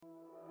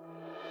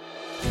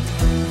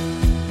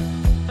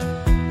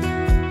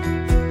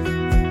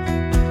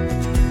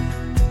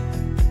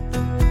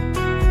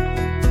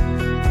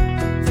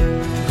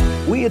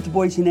We at the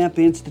Boise Nampa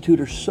Institute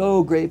are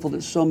so grateful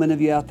that so many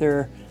of you out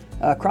there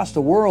across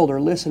the world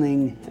are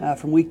listening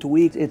from week to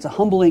week. It's a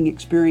humbling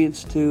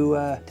experience to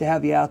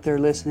have you out there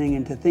listening,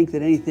 and to think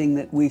that anything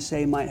that we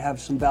say might have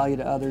some value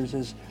to others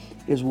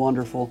is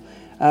wonderful.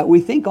 We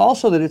think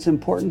also that it's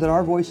important that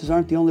our voices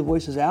aren't the only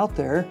voices out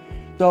there.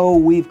 So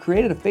we've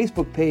created a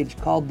Facebook page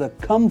called the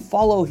Come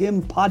Follow Him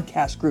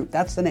Podcast Group.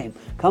 That's the name,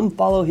 Come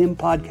Follow Him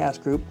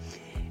Podcast Group.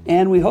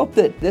 And we hope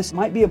that this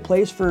might be a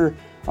place for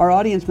our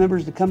audience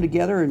members to come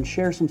together and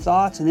share some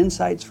thoughts and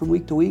insights from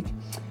week to week.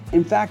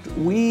 In fact,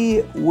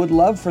 we would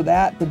love for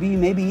that to be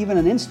maybe even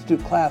an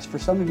institute class for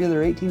some of you that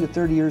are 18 to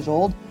 30 years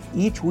old.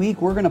 Each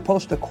week we're going to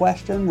post a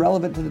question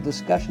relevant to the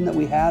discussion that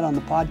we had on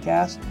the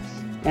podcast.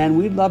 And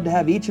we'd love to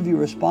have each of you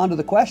respond to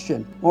the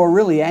question, or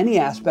really any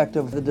aspect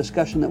of the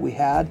discussion that we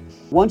had.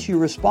 Once you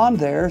respond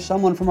there,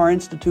 someone from our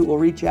institute will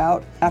reach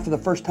out after the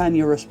first time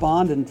you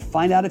respond and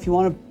find out if you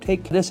want to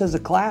take this as a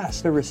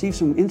class to receive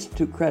some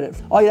institute credit.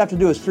 All you have to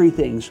do is 3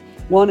 things.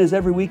 One is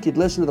every week you'd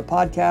listen to the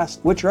podcast,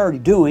 which you're already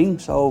doing,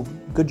 so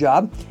good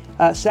job.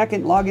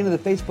 Second, log into the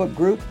Facebook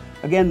group.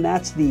 Again,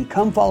 that's the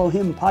Come Follow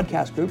Him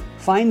podcast group.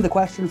 Find the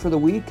question for the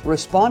week,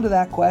 respond to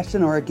that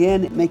question, or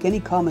again, make any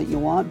comment you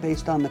want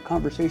based on the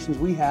conversations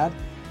we had,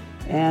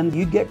 and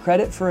you'd get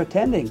credit for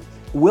attending.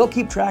 We'll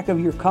keep track of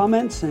your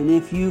comments, and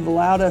if you've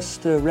allowed us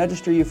to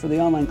register you for the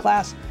online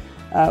class,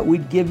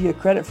 we'd give you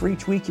credit for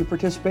each week you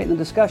participate in the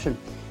discussion.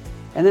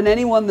 And then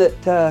anyone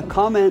that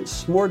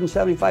comments more than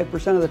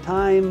 75% of the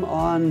time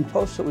on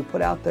posts that we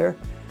put out there,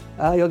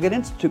 you'll get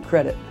institute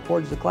credit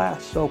towards the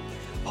class. So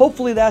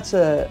hopefully that's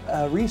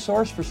a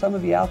resource for some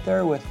of you out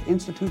there with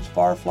institutes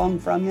far flung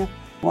from you.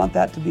 We want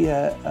that to be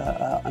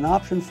an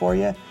option for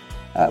you.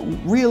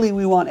 Really,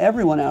 we want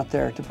everyone out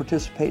there to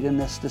participate in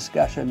this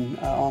discussion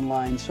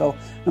online. So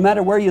no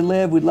matter where you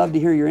live, we'd love to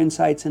hear your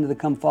insights into the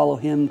Come Follow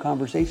Him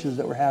conversations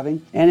that we're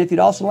having. And if you'd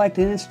also like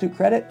to institute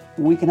credit,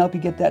 we can help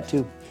you get that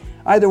too.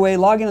 Either way,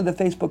 log into the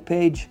Facebook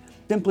page.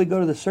 Simply go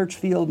to the search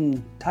field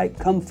and type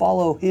Come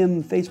Follow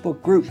Him Facebook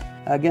group.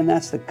 Again,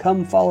 that's the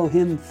Come Follow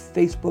Him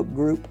Facebook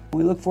group.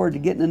 We look forward to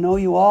getting to know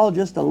you all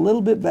just a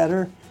little bit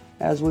better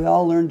as we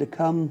all learn to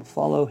come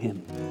follow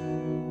Him.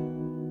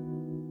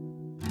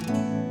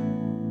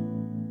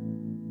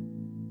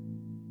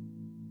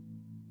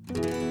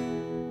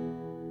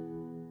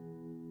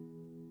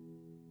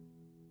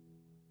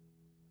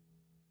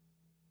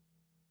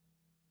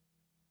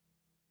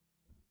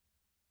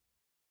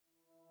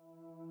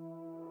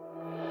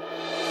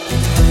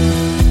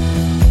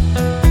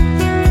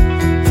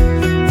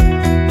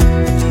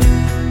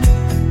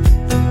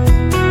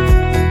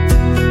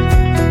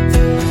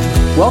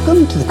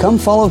 Welcome to the Come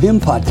Follow Him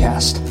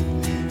podcast.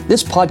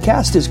 This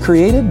podcast is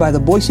created by the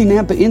Boise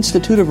Nampa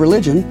Institute of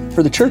Religion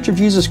for the Church of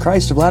Jesus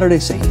Christ of Latter-day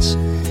Saints.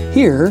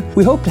 Here,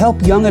 we hope to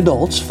help young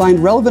adults find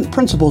relevant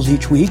principles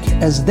each week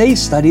as they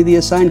study the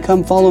assigned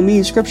Come Follow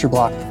Me scripture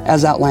block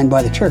as outlined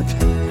by the church.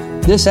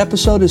 This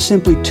episode is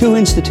simply 2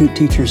 institute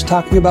teachers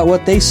talking about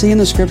what they see in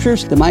the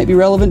scriptures that might be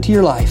relevant to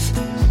your life.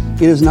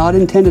 It is not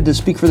intended to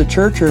speak for the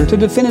church or to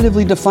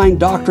definitively define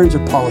doctrines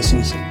or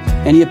policies.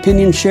 Any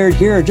opinions shared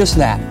here are just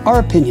that, our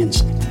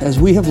opinions, as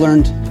we have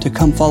learned to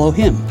come follow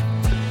Him.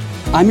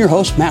 I'm your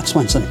host, Matt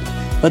Swenson.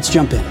 Let's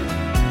jump in.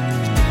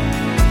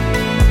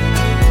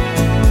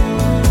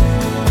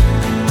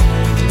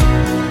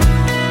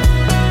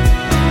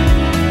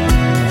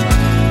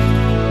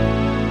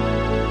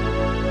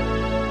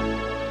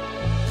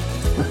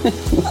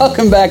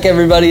 Welcome back,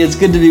 everybody. It's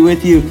good to be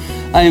with you.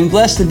 I am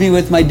blessed to be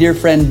with my dear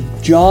friend,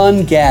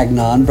 John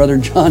Gagnon, Brother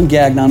John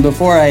Gagnon.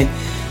 Before I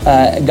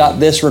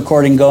got this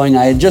recording going,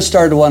 I had just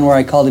started one where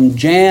I called him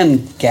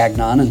Jan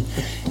Gagnon, and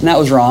that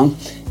was wrong.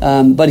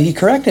 But he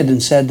corrected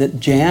and said that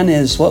Jan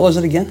is, what was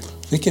it again?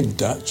 I think in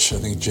Dutch, I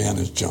think Jan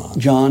is John.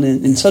 John,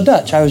 and so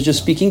Dutch. I was just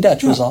speaking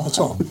Dutch, was all. That's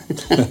all.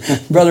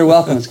 Brother,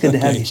 welcome. It's good to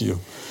have you. Thank you.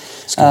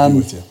 It's good to be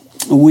with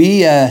you.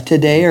 We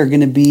today are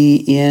going to be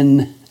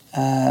in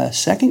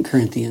 2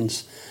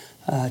 Corinthians,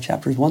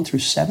 chapters 1 through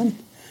 7.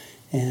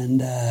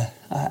 And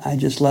I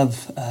just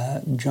love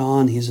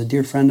John. He's a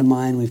dear friend of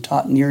mine. We've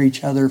taught near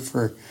each other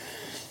for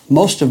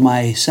most of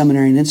my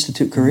seminary and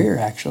institute career,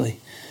 actually.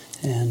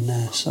 And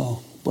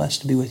so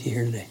blessed to be with you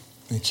here today.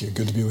 Thank you.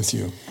 Good to be with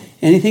you.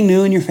 Anything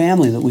new in your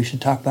family that we should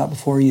talk about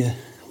before we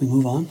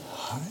move on?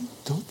 I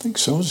don't think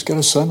so. Just got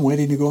a son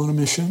waiting to go on a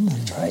mission.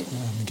 That's right.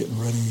 And getting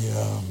ready,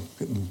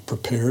 getting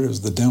prepared as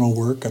the dental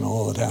work and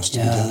all that has to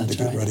be done to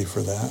get ready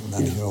for that. And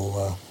then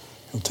he'll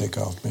take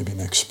off maybe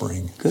next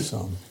spring. Good.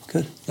 So,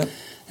 good. Yep.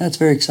 That's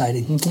very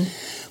exciting.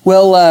 Mm-hmm.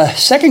 Well,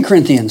 2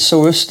 Corinthians.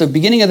 So it's the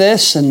beginning of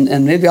this,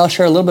 and maybe I'll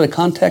share a little bit of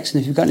context.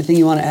 And if you've got anything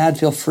you want to add,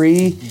 feel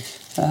free.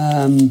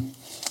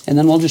 And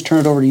then we'll just turn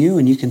it over to you,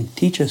 and you can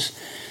teach us.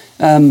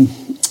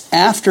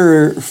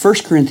 After 1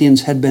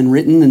 Corinthians had been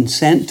written and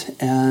sent,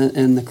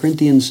 and the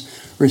Corinthians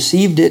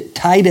received it,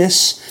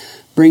 Titus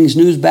brings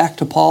news back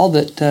to Paul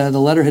that the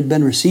letter had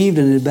been received,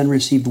 and it had been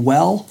received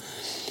well.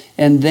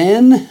 And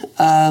then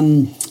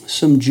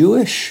some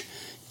Jewish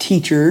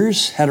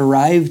teachers had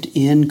arrived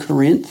in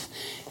Corinth,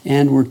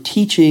 and were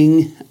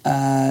teaching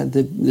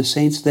the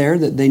saints there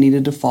that they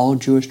needed to follow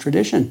Jewish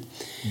tradition.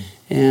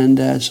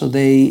 And so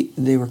they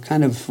were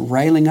kind of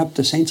riling up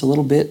the saints a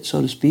little bit,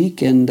 so to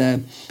speak.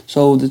 And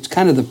so that's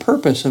kind of the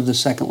purpose of the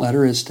second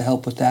letter, is to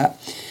help with that.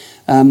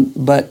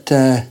 But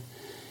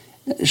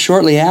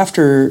shortly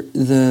after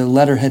the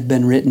letter had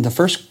been written, the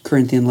First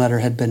Corinthian letter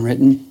had been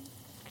written,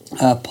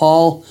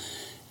 Paul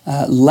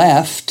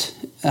left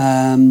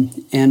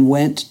and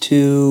went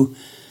to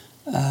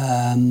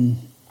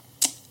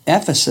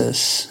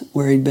Ephesus,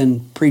 where he'd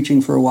been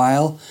preaching for a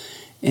while,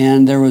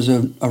 and there was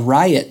a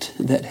riot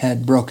that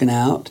had broken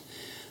out.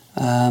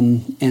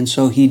 And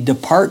so he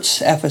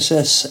departs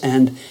Ephesus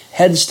and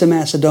heads to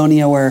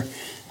Macedonia, where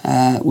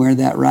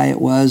that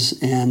riot was,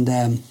 and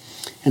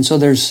so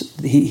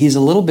he's a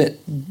little bit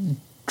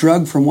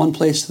drugged from one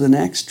place to the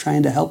next,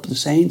 trying to help the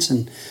saints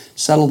and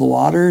settle the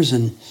waters,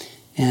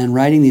 and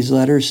writing these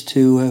letters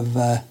to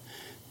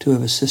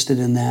have assisted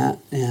in that.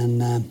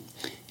 And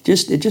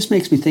it just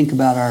makes me think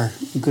about our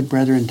good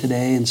brethren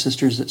today and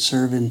sisters that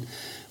serve in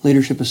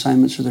leadership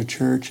assignments for their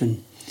church,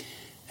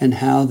 and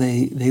how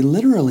they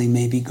literally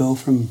maybe go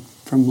from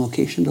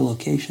location to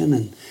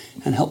location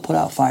and help put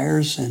out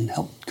fires and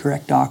help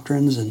correct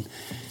doctrines, and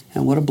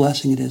what a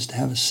blessing it is to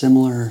have a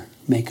similar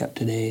makeup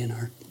today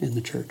in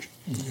the church.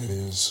 It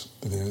is,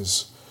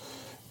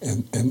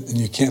 and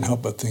you can't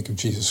help but think of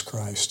Jesus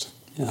Christ.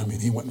 Yeah. I mean,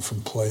 he went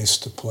from place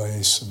to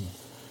place, and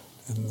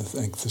I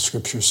think the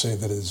scriptures say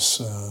that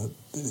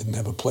he didn't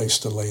have a place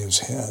to lay his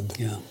head.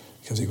 Yeah.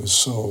 Because he was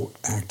so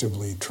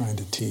actively trying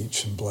to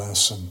teach and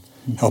bless and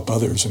help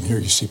others. And here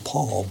you see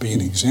Paul be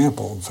an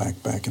example. In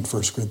fact, back in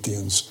 1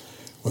 Corinthians,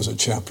 what was the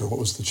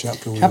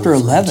chapter? Chapter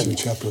 11.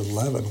 Chapter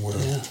 11,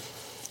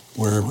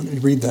 where when you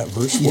read that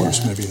verse for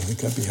us, maybe I think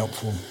that'd be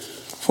helpful.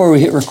 Before we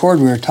hit record,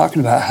 we were talking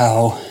about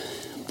how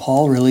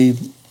Paul really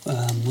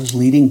was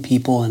leading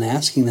people and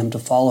asking them to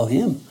follow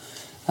him.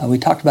 We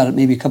talked about it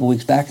maybe a couple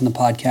weeks back in the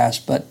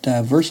podcast, but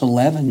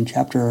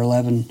chapter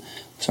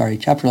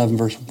 11,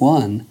 verse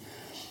 1,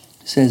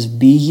 says,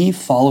 "Be ye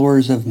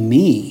followers of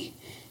me,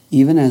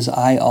 even as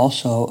I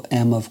also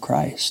am of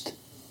Christ."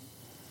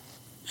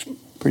 It's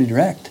pretty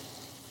direct.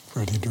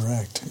 Pretty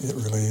direct. It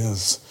really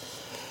is.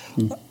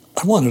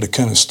 I wanted to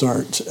kind of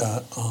start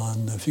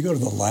if you go to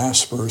the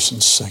last verse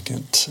in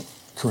 2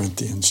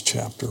 Corinthians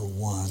chapter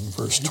 1,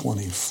 verse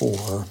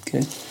 24.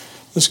 Okay.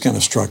 This kind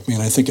of struck me,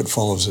 and I think it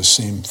follows the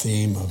same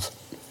theme of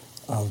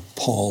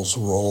Paul's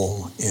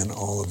role in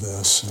all of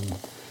this,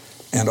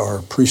 and our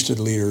priesthood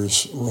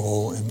leaders'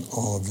 role in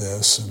all of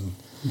this. And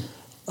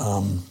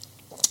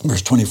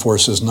verse 24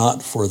 says,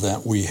 "Not for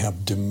that we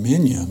have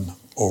dominion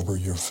over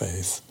your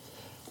faith,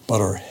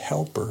 but are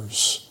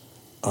helpers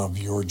of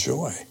your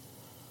joy.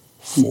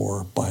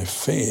 For by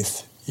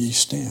faith ye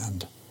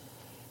stand."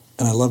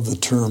 And I love the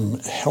term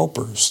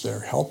helpers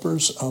there,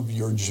 helpers of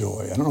your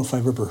joy. I don't know if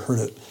I've ever heard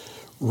it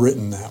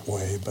written that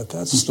way, but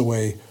that's the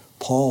way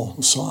Paul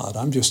saw it.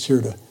 I'm just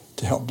here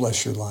to help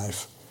bless your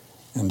life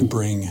and to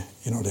bring,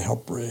 to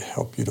help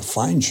you to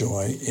find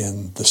joy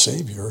in the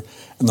Savior.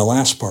 And the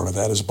last part of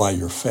that is by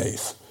your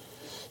faith.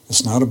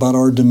 It's not about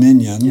our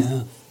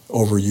dominion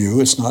over you.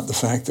 It's not the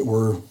fact that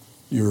we're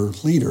your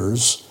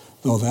leaders,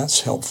 though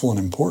that's helpful and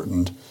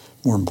important.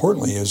 More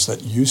importantly is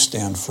that you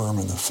stand firm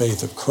in the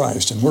faith of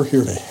Christ, and we're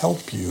here to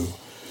help you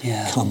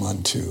come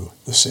unto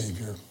the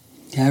Savior.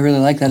 Yeah, I really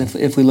like that.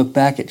 If we look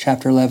back at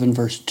chapter 11,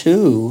 verse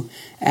 2,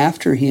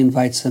 after he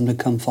invites them to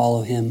come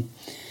follow him,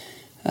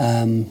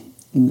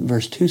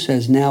 verse 2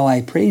 says, "Now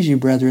I praise you,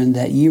 brethren,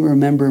 that ye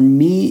remember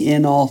me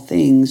in all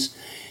things,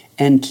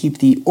 and keep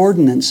the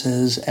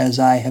ordinances as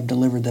I have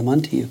delivered them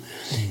unto you."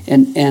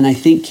 And I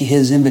think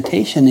his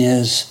invitation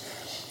is,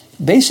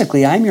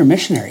 basically, I'm your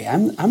missionary.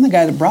 I'm the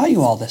guy that brought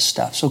you all this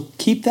stuff. So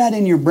keep that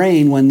in your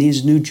brain when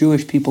these new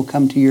Jewish people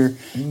come to your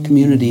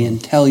community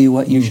and tell you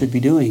what you should be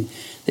doing.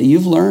 That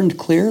you've learned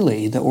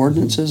clearly the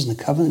ordinances and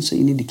the covenants that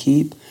you need to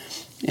keep.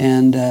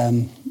 And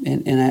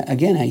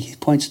again, he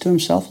points to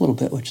himself a little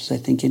bit, which is, I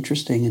think,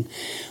 interesting.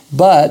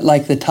 But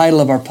like the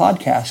title of our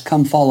podcast,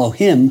 "Come Follow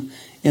Him,"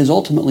 is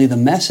ultimately the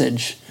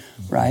message,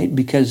 right?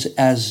 Because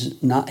as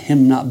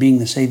not being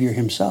the Savior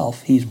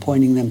himself, he's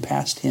pointing them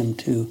past him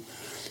to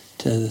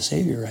the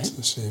Savior, right? To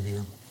the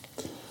Savior.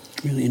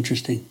 Really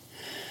interesting.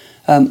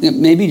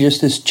 Maybe just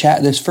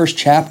this first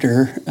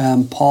chapter,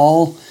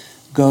 Paul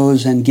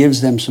goes and gives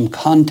them some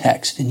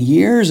context. And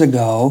years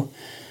ago,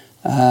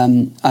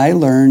 I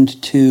learned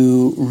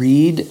to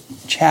read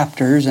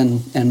chapters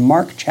and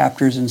mark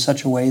chapters in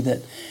such a way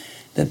that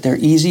they're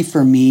easy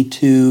for me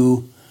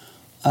to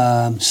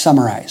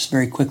summarize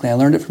very quickly. I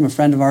learned it from a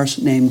friend of ours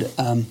named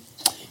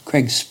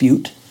Craig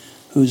Spute,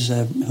 who was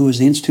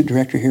the Institute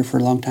director here for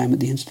a long time at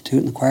the Institute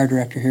and the choir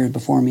director here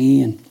before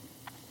me.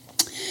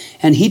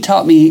 And he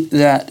taught me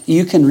that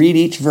you can read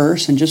each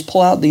verse and just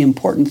pull out the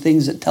important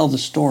things that tell the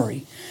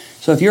story.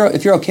 So if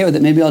you're okay with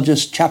it, maybe I'll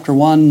just chapter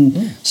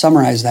 1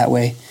 summarize that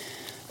way.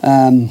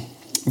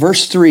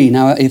 Verse 3.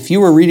 Now, if you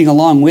were reading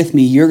along with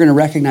me, you're going to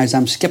recognize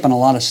I'm skipping a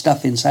lot of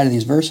stuff inside of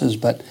these verses,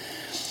 but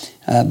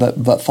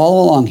But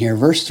follow along here.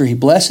 Verse 3,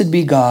 Blessed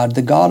be God,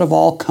 the God of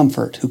all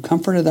comfort, who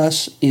comforted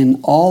us in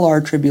all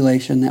our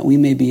tribulation, that we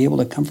may be able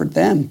to comfort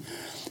them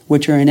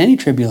which are in any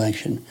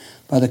tribulation,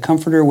 by the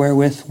Comforter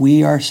wherewith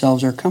we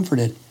ourselves are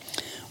comforted.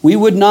 We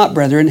would not,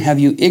 brethren, have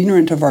you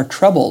ignorant of our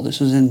trouble,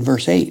 this is in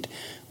verse 8,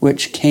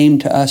 which came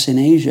to us in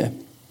Asia.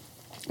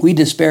 We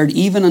despaired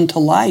even unto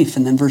life.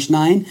 And then verse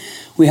 9,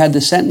 we had the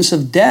sentence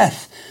of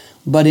death,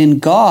 but in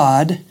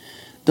God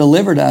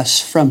delivered us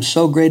from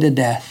so great a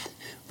death.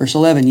 Verse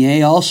 11,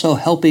 yea, also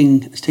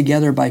helping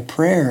together by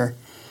prayer,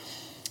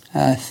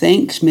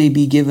 thanks may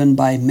be given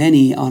by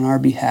many on our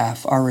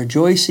behalf. Our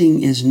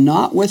rejoicing is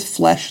not with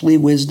fleshly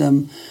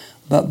wisdom,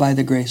 but by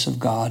the grace of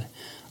God.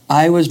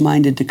 I was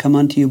minded to come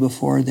unto you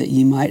before, that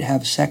ye might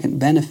have second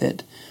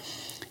benefit,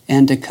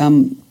 and to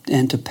come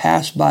and to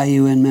pass by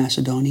you in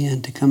Macedonia,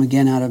 and to come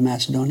again out of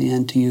Macedonia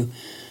unto you.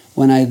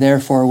 When I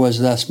therefore was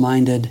thus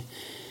minded,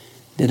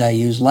 did I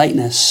use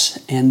lightness?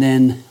 And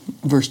then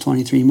verse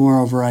 23,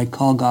 moreover, I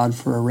call God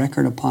for a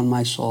record upon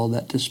my soul,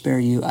 that to spare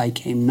you I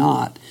came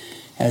not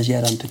as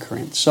yet unto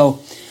Corinth.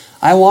 So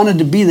I wanted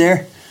to be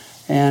there,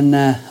 and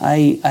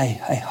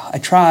I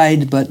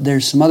tried, but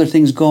there's some other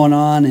things going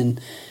on,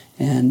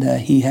 and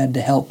he had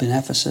to help in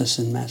Ephesus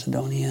and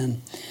Macedonia,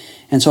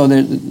 and so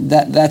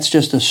that's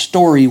just a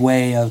story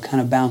way of kind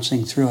of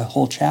bouncing through a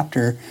whole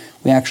chapter.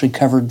 We actually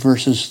covered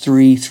verses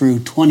 3 through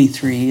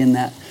 23 in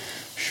that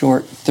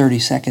short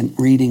 30-second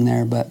reading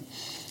there, but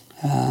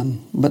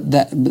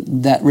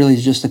that really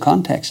is just the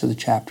context of the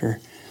chapter.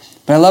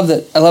 But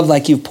I love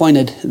like you've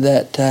pointed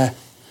that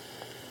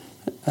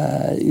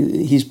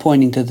he's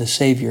pointing to the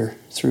Savior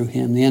through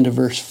him. The end of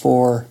verse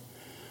 4,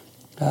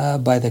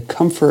 by the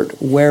comfort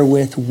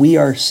wherewith we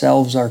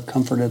ourselves are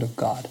comforted of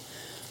God.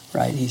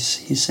 Right?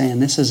 He's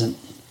saying this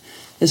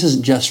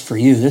isn't just for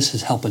you. This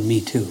is helping me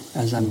too,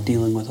 as I'm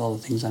dealing with all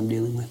the things I'm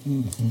dealing with.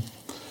 Mm-hmm.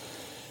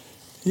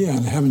 Yeah,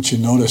 and haven't you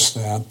noticed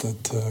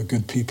that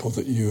good people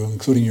that you,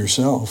 including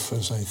yourself,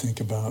 as I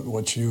think about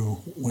what you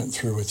went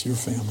through with your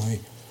family,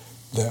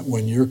 that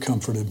when you're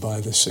comforted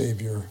by the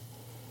Savior,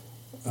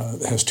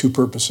 it has two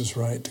purposes,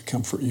 right? To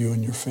comfort you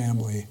and your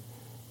family,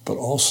 but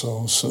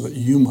also so that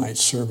you might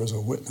serve as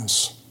a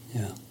witness.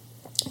 Yeah.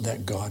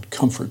 That God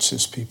comforts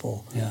his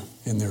people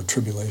in their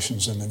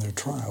tribulations and in their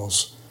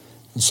trials.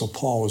 And so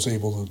Paul was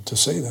able to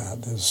say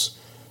that as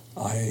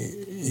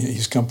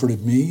he's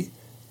comforted me,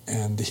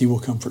 and he will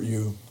comfort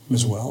you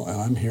as well,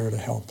 and I'm here to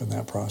help in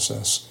that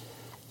process.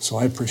 So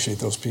I appreciate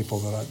those people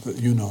that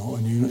you know,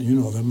 and you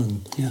know them,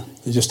 and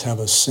they just have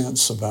a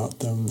sense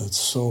about them that's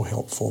so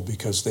helpful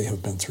because they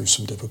have been through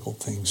some difficult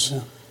things.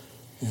 Yeah.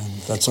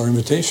 And that's our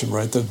invitation,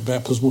 right? The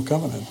baptismal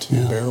covenant,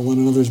 to bear one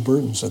another's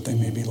burdens that they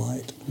may be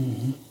light.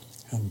 Mm-hmm.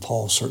 And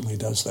Paul certainly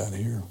does that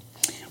here.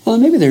 Well,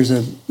 and maybe there's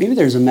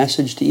a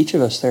message to each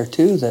of us there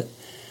too, that,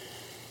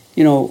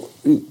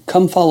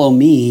 come follow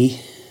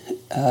me,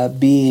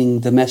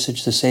 being the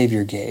message the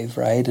Savior gave,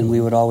 right? And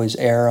we would always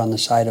err on the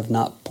side of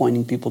not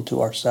pointing people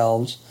to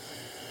ourselves.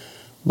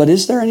 But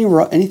is there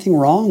anything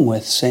wrong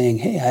with saying,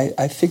 hey,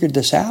 I figured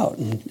this out,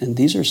 and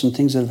these are some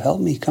things that have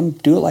helped me. Come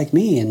do it like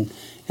me, and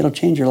it'll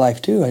change your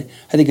life too. I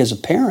think as a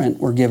parent,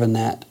 we're given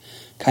that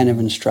kind of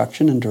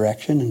instruction and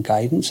direction and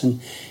guidance,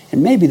 and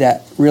maybe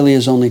that really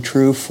is only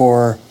true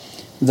for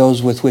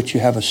those with which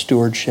you have a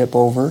stewardship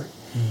over.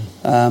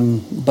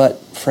 But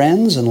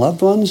friends and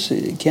loved ones,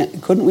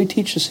 couldn't we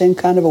teach the same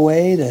kind of a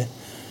way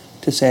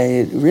to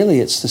say, really,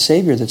 it's the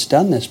Savior that's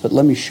done this, but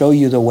let me show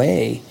you the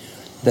way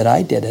that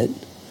I did it.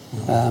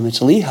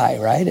 It's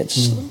Lehi, right?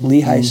 It's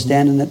Lehi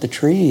standing at the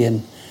tree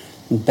and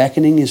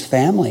beckoning his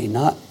family,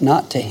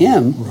 not to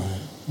him,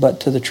 but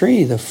to the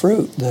tree, the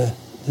fruit, the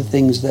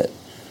things that,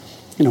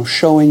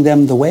 showing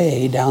them the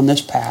way down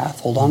this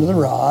path. Hold on to the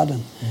rod.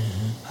 And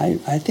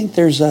I think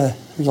there's a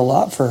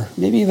lot for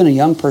maybe even a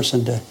young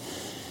person to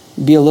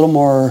be a little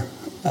more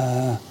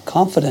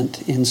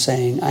confident in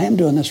saying, I am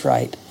doing this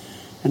right.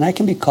 And I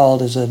can be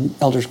called as an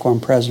elders quorum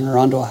president or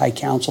onto a high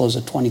council as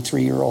a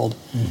 23-year-old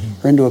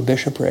or into a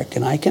bishopric.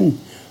 And I can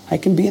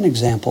be an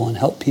example and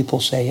help people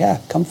say,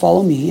 come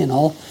follow me and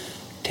I'll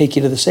take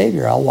you to the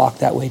Savior. I'll walk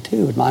that way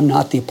too. I'm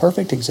not the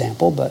perfect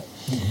example, but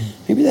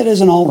maybe that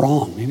isn't all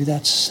wrong. Maybe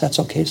that's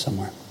okay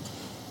somewhere.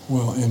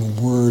 Well, in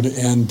word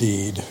and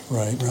deed,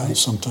 right?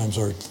 Sometimes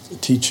our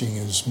teaching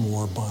is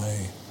more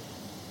by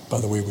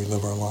the way we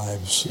live our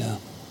lives. Yeah.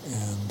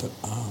 And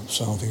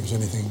so I don't think there's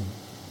anything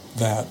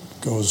that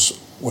goes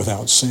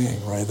without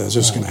saying, right? That's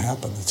just going to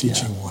happen. The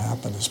teaching will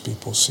happen as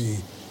people see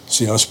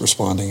us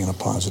responding in a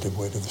positive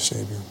way to the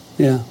Savior.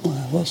 Yeah,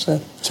 well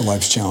said. To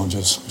life's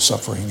challenges,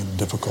 suffering, and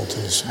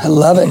difficulties. I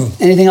love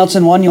it. Anything else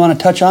in 1 you want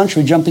to touch on?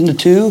 Should we jump into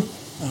 2?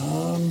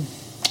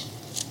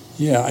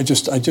 Yeah, I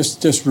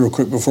just real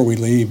quick before we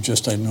leave,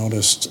 I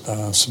noticed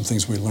some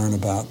things we learn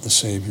about the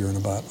Savior and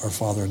about our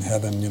Father in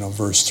heaven.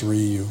 Verse 3,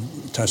 you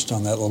touched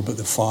on that a little bit.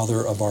 The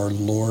Father of our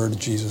Lord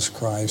Jesus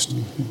Christ,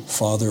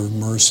 Father of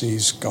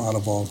mercies, God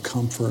of all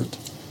comfort.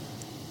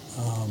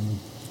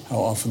 How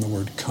often the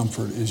word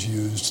comfort is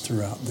used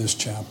throughout this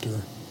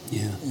chapter.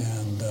 Yeah.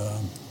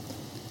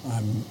 And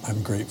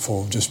I'm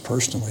grateful just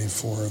personally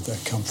for the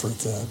comfort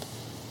that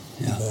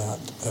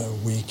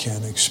we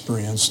can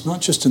experience,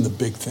 not just in the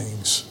big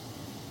things,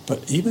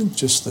 but even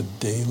just the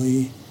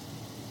daily,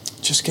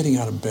 just getting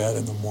out of bed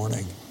in the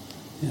morning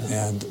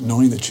and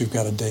knowing that you've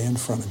got a day in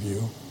front of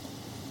you,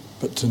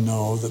 but to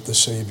know that the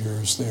Savior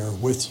is there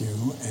with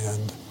you.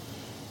 And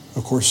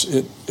of course,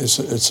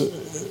 it's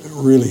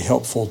really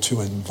helpful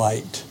to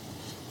invite.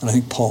 And I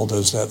think Paul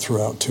does that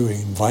throughout too.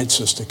 He invites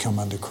us to come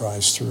unto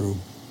Christ through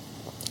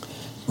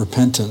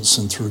repentance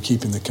and through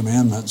keeping the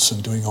commandments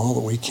and doing all that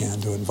we can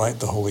to invite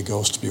the Holy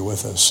Ghost to be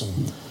with us.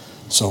 And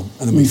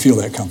then we feel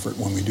that comfort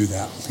when we do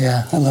that.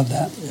 Yeah, I love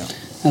that. Yeah.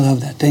 I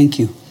love that. Thank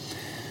you.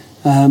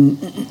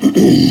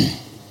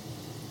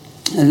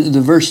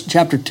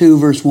 Chapter 2,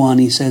 verse 1,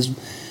 he says,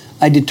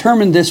 I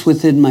determined this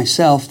within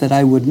myself, that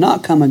I would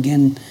not come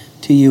again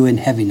to you in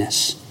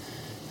heaviness.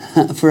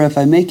 For if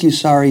I make you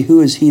sorry,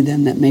 who is he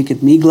then that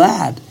maketh me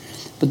glad?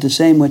 But the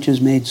same which is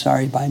made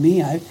sorry by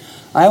me.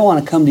 I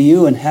want to come to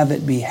you and have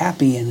it be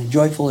happy and a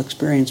joyful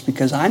experience,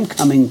 because I'm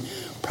coming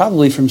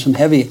probably from some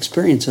heavy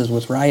experiences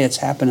with riots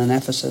happen in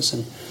Ephesus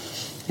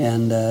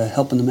and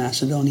helping the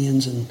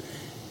Macedonians,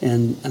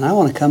 and I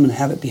want to come and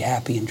have it be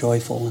happy and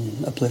joyful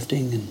and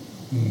uplifting. And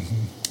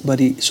but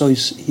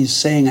he's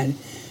saying, I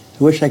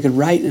wish I could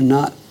write and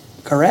not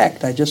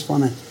correct. I just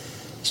want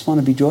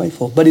to be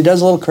joyful. But he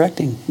does a little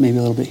correcting, maybe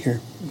a little bit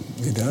here.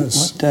 He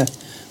does.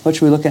 What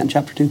should we look at in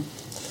chapter 2?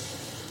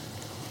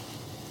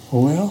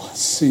 Well,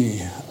 let's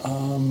see.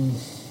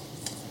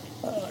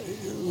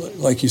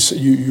 Like you said,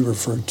 you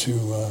referred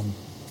to.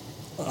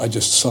 I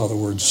just saw the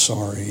word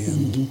sorry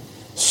and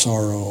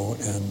sorrow,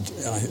 and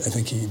I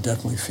think he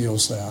definitely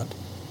feels that.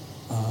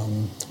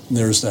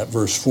 There's that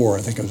verse 4.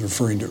 I think I was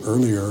referring to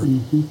earlier.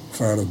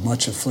 For out of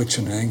much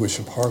affliction and anguish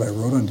of heart, I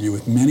wrote unto you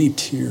with many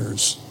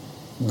tears.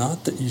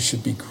 Not that you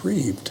should be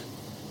grieved,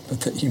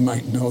 but that you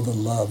might know the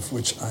love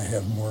which I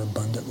have more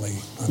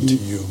abundantly unto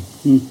you.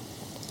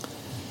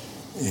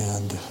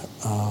 And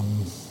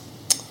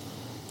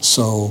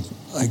so,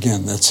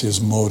 again, that's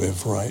his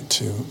motive, right,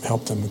 to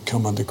help them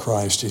come unto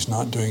Christ. He's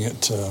not doing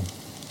it to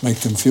make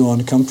them feel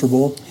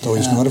uncomfortable, though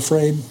he's not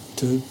afraid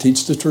to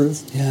teach the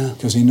truth,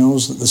 because he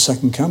knows that the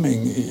second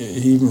coming,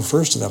 he even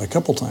refers to that a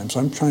couple times.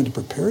 I'm trying to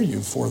prepare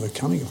you for the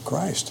coming of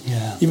Christ,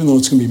 even though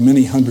it's going to be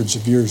many hundreds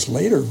of years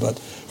later. But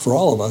for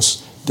all of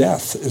us,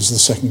 death is the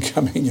second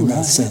coming in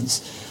that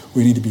sense.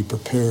 We need to be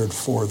prepared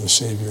for the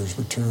Savior's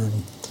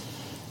return,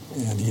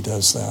 and he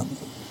does that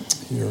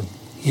here.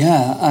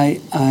 Yeah,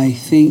 I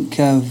think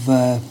of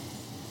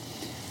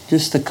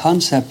just the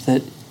concept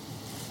that,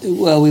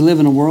 well, we live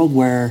in a world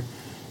where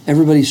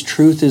everybody's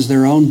truth is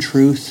their own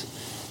truth,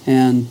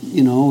 and,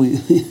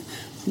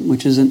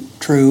 which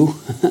isn't true,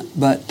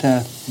 but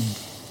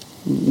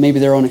maybe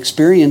their own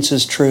experience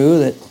is true,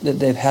 that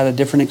they've had a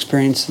different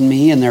experience than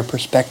me, and their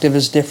perspective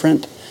is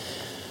different.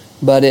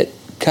 But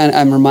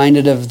I'm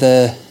reminded of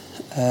the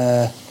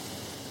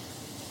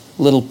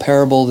little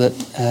parable that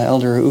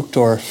Elder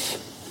Uchtdorf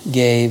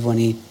gave when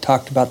he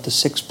talked about the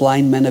 6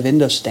 blind men of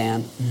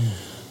Indostan,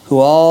 who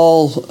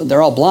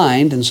they're all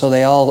blind, and so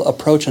they all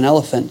approach an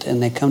elephant,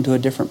 and they come to a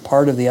different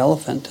part of the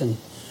elephant,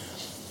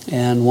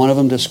 and one of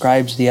them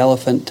describes the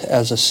elephant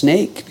as a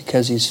snake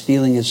because he's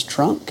feeling his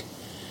trunk,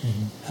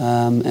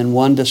 and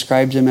one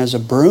describes him as a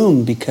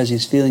broom because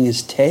he's feeling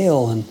his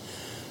tail, and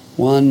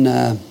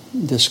one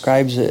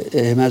describes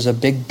him as a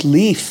big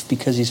leaf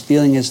because he's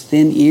feeling his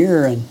thin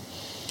ear,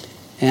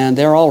 and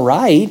they're all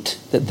right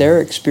that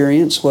their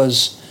experience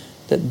was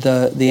that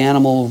the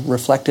animal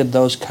reflected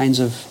those kinds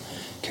of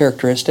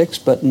characteristics,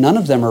 but none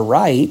of them are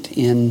right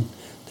in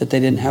that they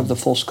didn't have the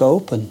full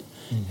scope, and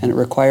it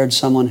required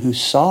someone who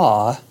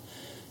saw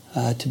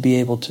to be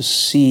able to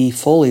see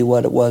fully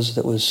what it was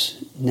that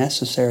was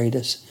necessary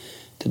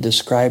to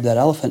describe that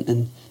elephant.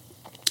 And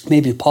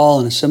maybe Paul,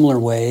 in a similar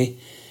way,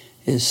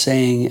 is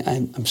saying,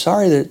 I'm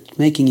sorry that it's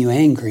making you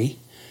angry,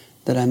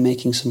 that I'm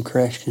making some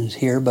corrections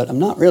here, but I'm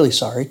not really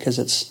sorry, because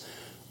it's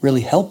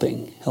really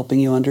helping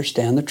you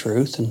understand the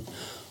truth and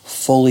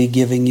fully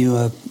giving you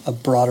a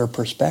broader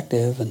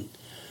perspective.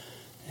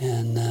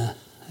 And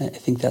I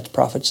think that's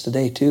prophets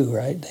today too,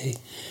 right?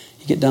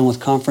 You get done with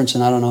conference,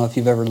 and I don't know if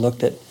you've ever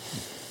looked at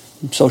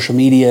social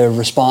media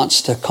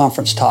response to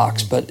conference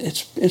talks, but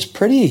it's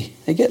pretty,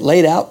 they get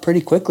laid out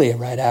pretty quickly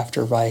right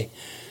after by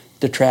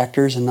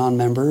detractors and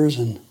non-members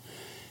and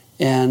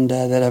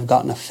that have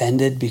gotten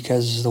offended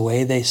because the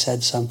way they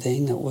said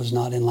something that was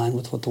not in line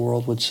with what the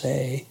world would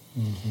say.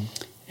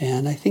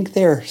 And I think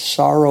they're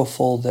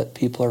sorrowful that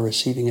people are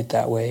receiving it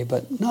that way,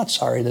 but not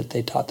sorry that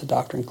they taught the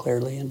doctrine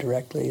clearly and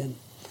directly, and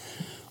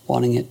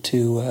wanting it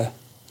to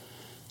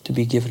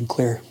be given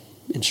clear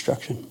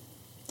instruction.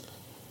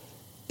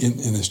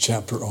 In this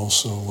chapter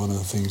also, one of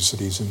the things that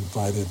he's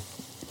invited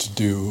to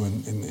do,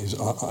 and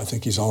I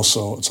think he's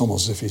also, it's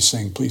almost as if he's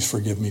saying, please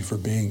forgive me for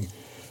being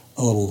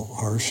a little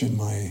harsh in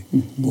my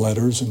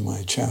letters and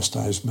my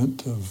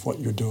chastisement of what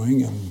you're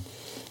doing and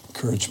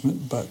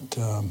encouragement, but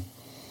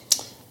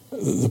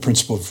the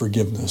principle of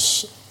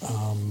forgiveness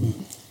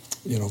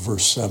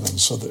verse 7,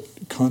 so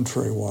that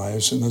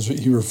contrary-wise, and as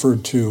he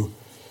referred to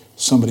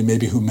somebody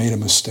maybe who made a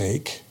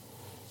mistake,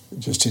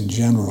 just in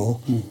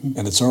general,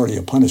 and it's already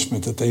a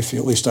punishment that they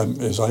feel, at least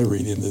as I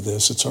read into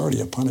this, it's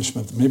already a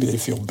punishment. Maybe they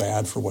feel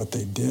bad for what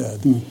they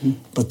did,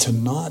 but to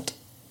not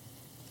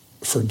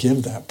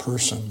forgive that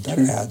person, that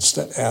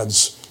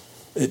adds,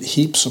 it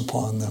heaps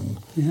upon them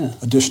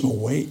additional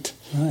weight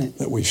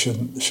that we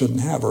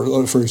shouldn't have.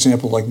 Or for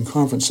example, like in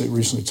conference, they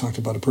recently talked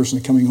about a person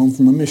coming home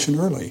from a mission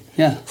early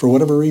for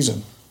whatever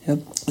reason.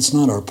 It's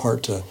not our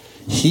part to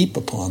heap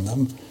upon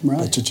them,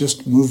 but to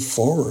just move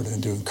forward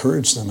and to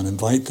encourage them and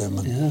invite them,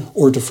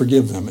 or to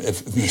forgive them.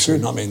 If necessary,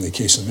 not in the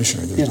case of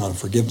missionary, there's not a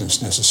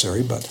forgiveness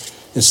necessary, but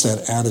it's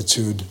that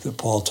attitude that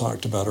Paul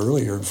talked about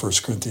earlier in 1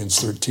 Corinthians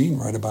 13,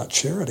 right, about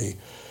charity,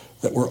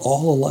 that we're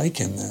all alike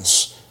in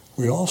this.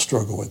 We all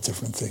struggle with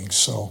different things,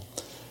 so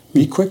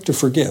be quick to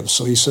forgive.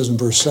 So he says in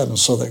verse 7,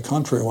 so that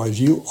contrariwise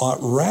you ought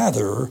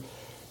rather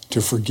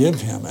to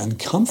forgive him and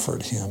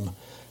comfort him,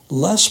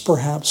 lest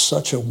perhaps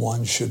such a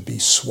one should be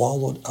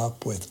swallowed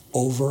up with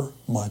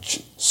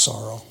overmuch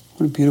sorrow.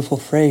 What a beautiful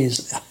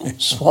phrase,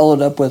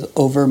 swallowed up with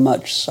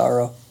overmuch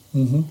sorrow.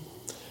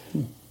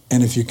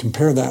 And if you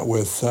compare that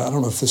with, I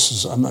don't know if this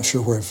is, I'm not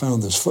sure where I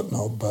found this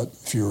footnote, but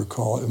if you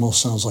recall, it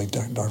almost sounds like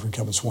Doctrine and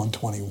Covenants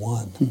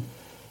 121,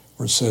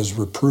 where it says,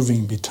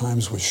 reproving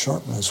betimes with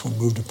sharpness when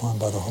moved upon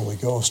by the Holy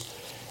Ghost,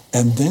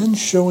 and then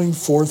showing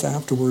forth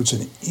afterwards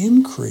an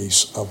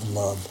increase of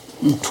love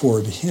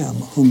toward him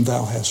whom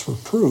thou hast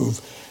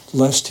reproved,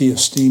 lest he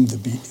esteem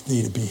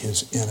thee to be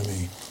his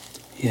enemy.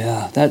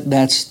 Yeah,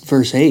 that's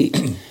verse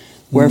 8.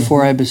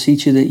 Wherefore I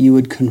beseech you that you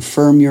would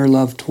confirm your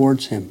love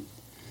towards him.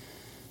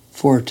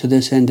 For to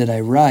this end did I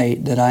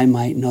write, that I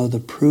might know the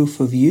proof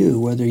of you,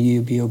 whether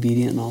you be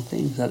obedient in all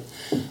things. That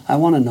I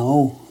want to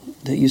know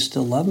that you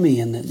still love me,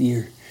 and that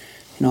you're,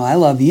 I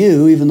love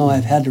you, even though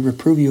I've had to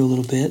reprove you a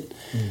little bit.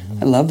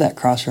 I love that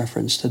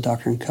cross-reference to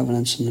Doctrine and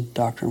Covenants and the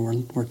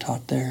doctrine we're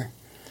taught there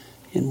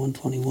in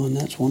 121.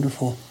 That's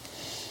wonderful.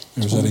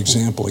 There's that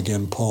example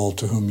again, Paul,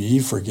 to whom ye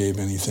forgave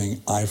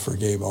anything, I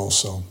forgave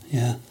also.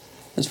 Yeah.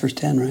 That's verse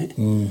 10, right?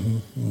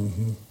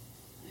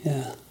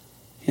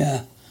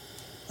 Yeah.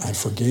 I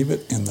forgave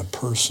it in the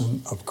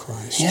person of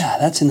Christ. Yeah,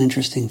 that's an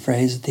interesting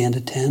phrase at the end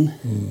of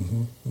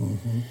 10.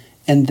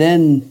 And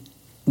then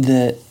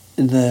the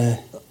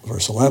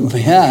verse 11.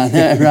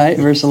 Yeah, right,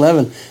 verse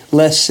 11.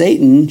 Lest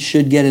Satan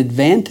should get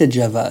advantage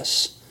of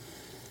us,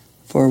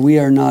 for we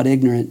are not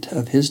ignorant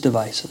of his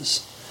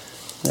devices.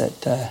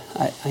 That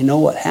I know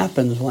what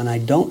happens when I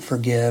don't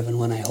forgive, and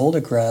when I hold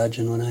a grudge,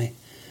 and when I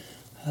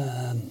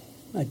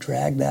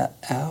drag that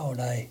out.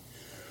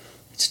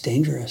 It's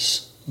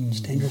dangerous.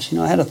 It's dangerous.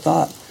 I had a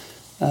thought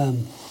a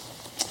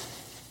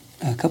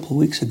couple of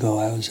weeks ago.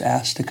 I was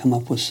asked to come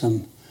up with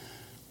some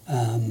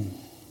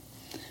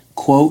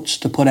quotes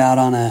to put out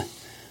on a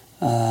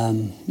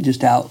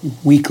just out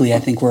weekly. I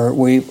think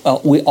we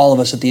all of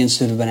us at the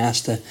Institute have been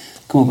asked to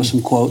come up with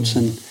some quotes,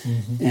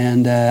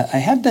 and I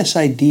had this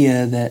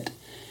idea that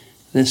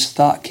this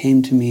thought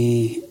came to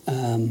me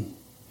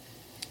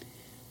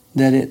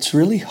that it's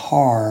really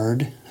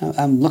hard.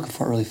 I'm looking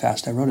for it really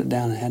fast. I wrote it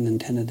down. I hadn't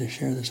intended to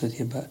share this with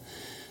you, but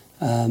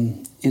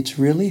it's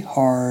really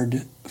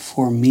hard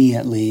for me,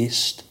 at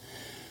least,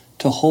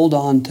 to hold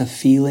on to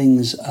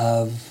feelings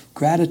of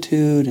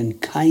gratitude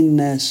and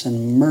kindness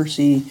and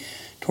mercy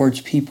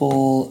towards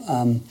people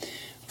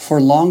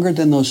for longer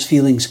than those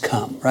feelings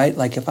come, right?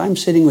 Like if I'm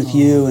sitting with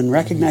you and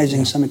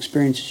recognizing some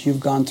experiences you've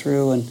gone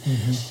through, and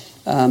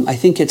I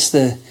think it's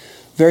the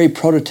very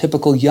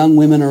prototypical young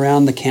women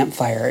around the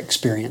campfire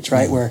experience,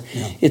 right? Where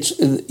it's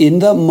in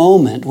the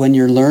moment when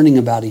you're learning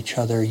about each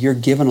other, you're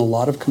given a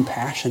lot of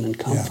compassion and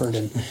comfort,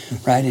 and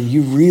right, and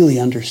you really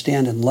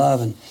understand and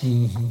love, and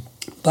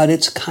but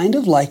it's kind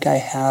of like I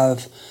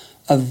have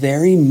a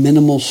very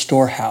minimal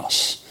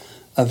storehouse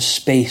of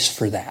space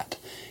for that.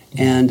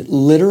 And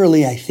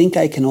literally, I think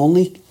I can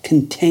only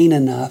contain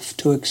enough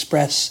to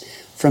express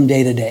from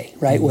day to day,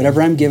 right?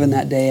 Whatever I'm given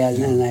that day,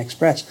 and I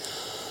express.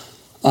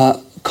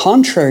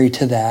 Contrary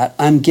to that,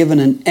 I'm given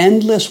an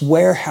endless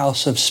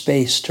warehouse of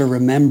space to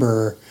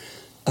remember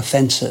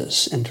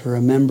offenses and to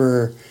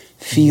remember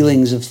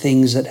feelings of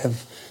things that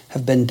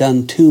have been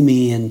done to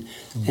me,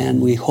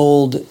 and we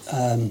hold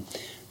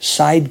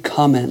side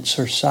comments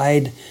or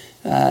side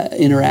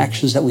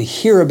interactions that we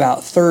hear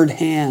about third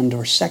hand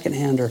or second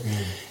hand,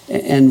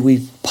 and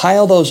we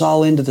pile those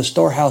all into the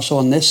storehouse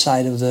on this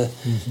side of the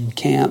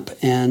camp,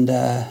 and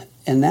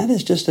that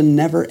is just a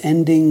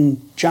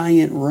never-ending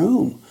giant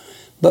room.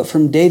 But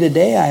from day to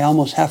day, I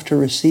almost have to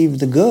receive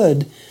the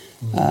good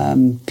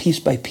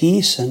piece by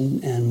piece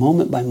and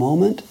moment by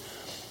moment.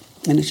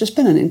 And it's just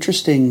been an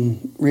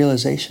interesting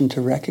realization to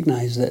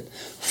recognize that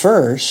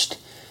first,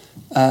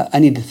 I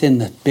need to thin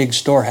the big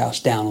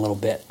storehouse down a little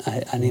bit.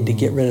 I need to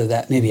get rid of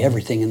that, maybe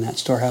everything in that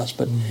storehouse.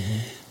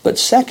 But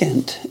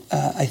second,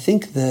 I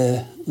think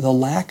the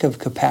lack of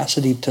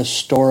capacity to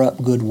store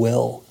up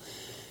goodwill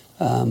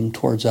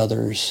towards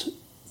others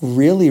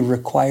really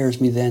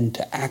requires me then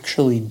to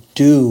actually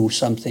do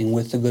something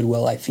with the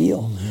goodwill I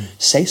feel.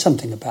 Say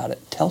something about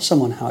it. Tell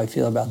someone how I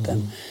feel about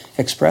them.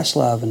 Express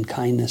love and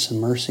kindness and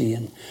mercy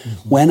and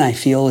when I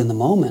feel in the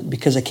moment,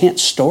 because I can't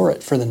store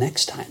it for the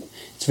next time.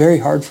 It's very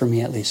hard for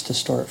me, at least, to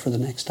store it for the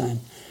next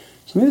time.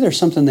 So maybe there's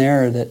something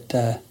there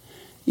that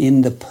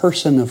in the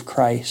person of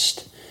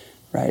Christ,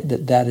 right,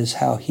 that is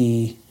how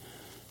he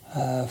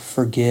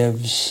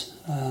forgives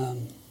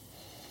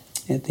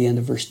at the end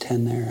of verse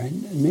 10 there. Right?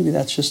 And maybe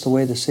that's just the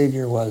way the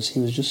Savior was. He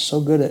was just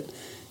so good at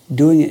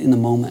doing it in the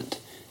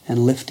moment and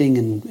lifting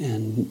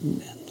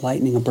and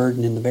lightening a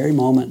burden in the very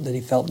moment that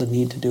he felt the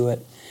need to do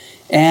it,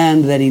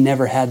 and that he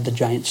never had the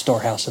giant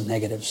storehouse of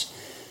negatives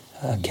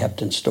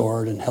kept and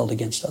stored and held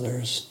against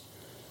others.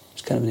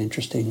 It's kind of an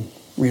interesting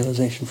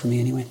realization for me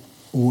anyway.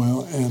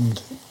 Well,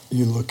 and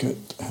you look at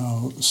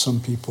how some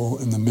people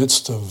in the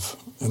midst of,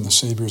 and the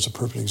Savior is a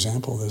perfect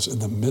example of this, in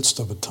the midst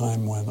of a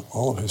time when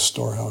all of his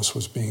storehouse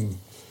was being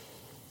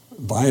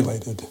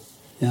violated,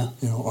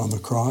 on the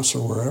cross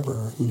or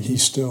wherever, he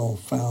still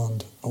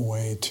found a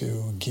way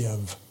to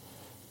give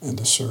and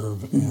to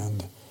serve,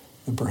 and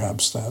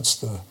perhaps that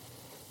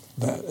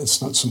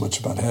it's not so much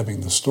about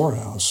having the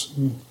storehouse,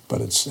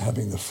 but it's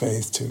having the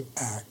faith to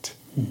act,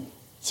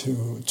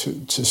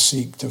 to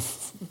seek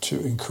to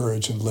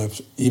encourage and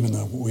live, even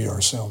though we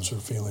ourselves are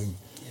feeling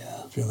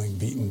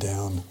beaten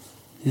down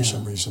for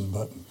some reason.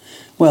 But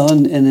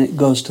and it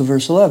goes to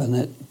verse 11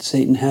 that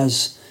Satan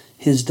has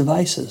his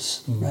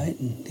devices, right?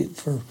 And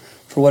for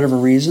whatever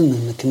reason,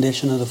 in the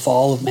condition of the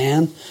fall of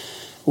man,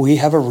 we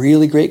have a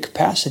really great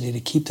capacity to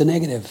keep the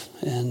negative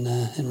and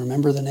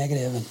remember the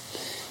negative, and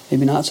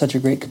maybe not such a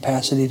great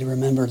capacity to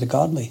remember the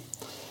godly.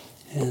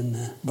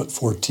 But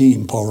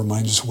 14, Paul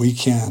reminds us we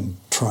can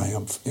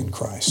triumph in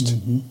Christ.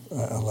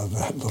 I love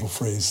that little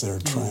phrase there,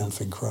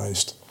 triumph in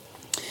Christ.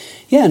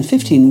 Yeah, and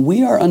 15,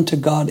 we are unto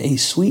God a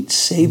sweet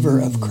savor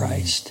of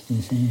Christ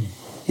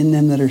in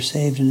them that are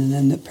saved and in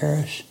them that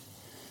perish.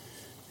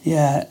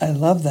 Yeah, I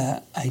love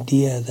that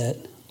idea that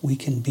we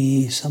can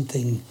be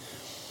something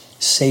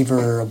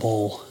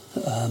savorable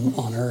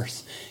on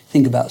earth.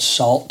 Think about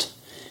salt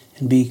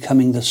and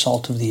becoming the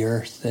salt of the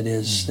earth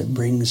that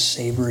brings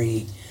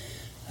savory,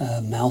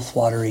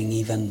 mouth-watering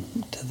even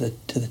to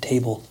the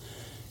table,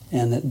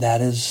 and that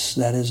is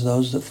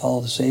those that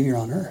follow the Savior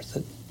on earth.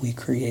 That we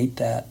create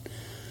that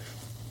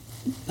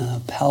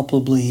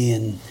palpably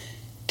and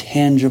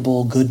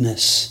tangible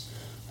goodness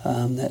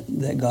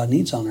that God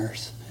needs on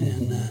earth,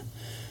 and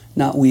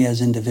not we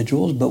as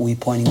individuals, but we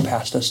pointing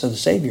past us to the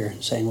Savior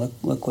and saying,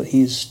 look what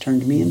He's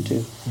turned me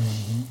into.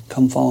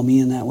 Come follow me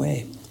in that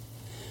way.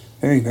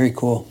 Very, very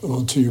cool.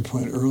 Well, to your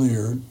point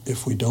earlier,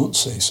 if we don't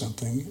say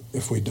something,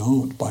 if we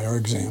don't, by our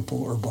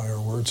example or by our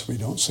words, if we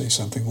don't say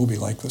something, we'll be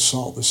like the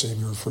salt the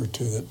Savior referred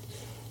to that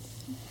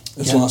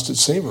has lost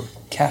its savor.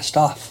 Cast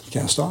off.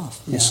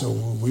 And so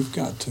we've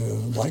got to,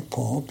 like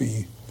Paul,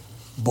 be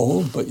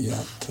bold, but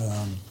yet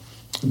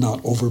not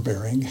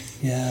overbearing.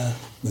 Yeah.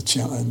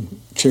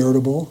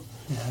 Charitable.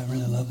 Yeah, I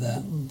really love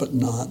that. But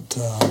not,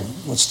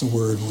 what's the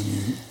word when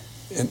you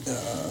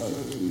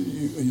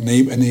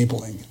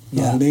enabling.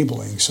 Not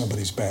enabling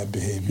somebody's bad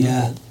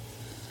behavior, but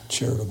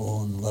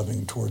charitable and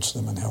loving towards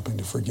them and helping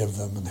to forgive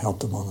them and help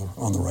them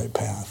on the right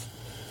path.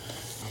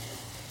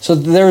 So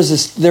there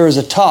was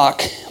a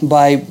talk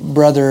by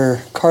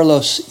Brother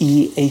Carlos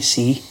E.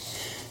 A.C.,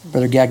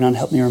 Brother Gagnon,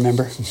 help me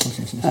remember,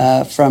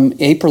 from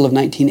April of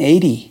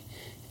 1980.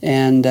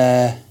 And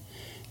let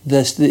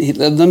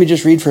me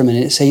just read for a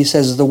minute. He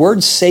says, the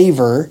word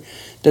savor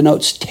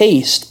denotes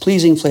taste,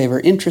 pleasing flavor,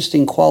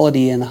 interesting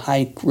quality, and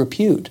high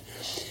repute.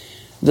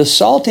 The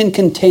salt in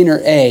container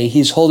A,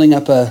 he's holding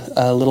up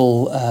a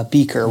little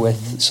beaker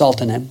with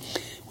salt in it,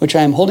 which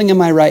I am holding in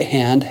my right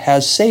hand,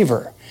 has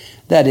savor.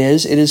 That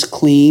is, it is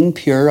clean,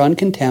 pure,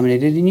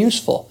 uncontaminated, and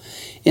useful.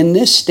 In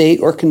this state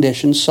or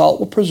condition, salt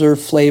will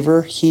preserve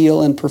flavor,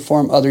 heal, and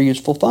perform other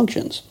useful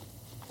functions.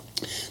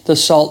 The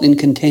salt in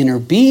container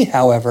B,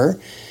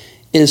 however,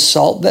 is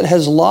salt that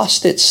has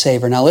lost its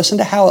savor. Now listen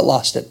to how it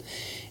lost it.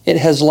 It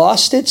has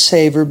lost its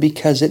savor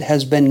because it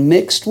has been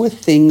mixed with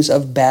things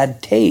of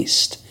bad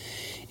taste.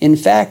 In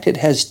fact, it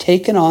has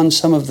taken on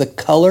some of the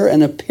color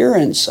and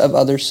appearance of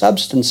other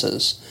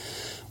substances.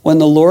 When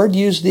the Lord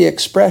used the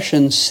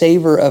expression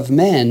savor of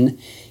men,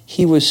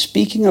 He was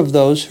speaking of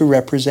those who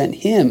represent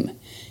Him.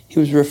 He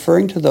was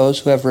referring to those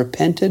who have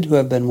repented, who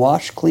have been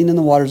washed clean in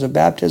the waters of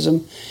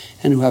baptism,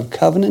 and who have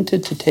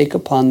covenanted to take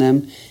upon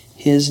them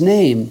His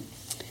name.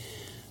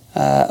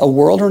 A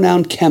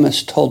world-renowned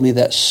chemist told me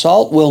that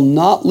salt will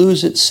not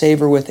lose its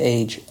savor with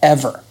age,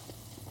 ever.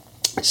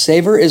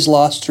 Savor is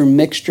lost through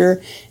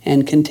mixture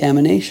and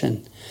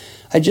contamination.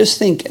 I just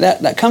think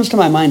that comes to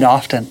my mind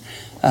often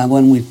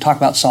when we talk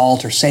about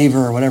salt or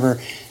savor or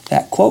whatever.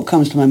 That quote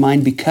comes to my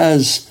mind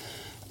because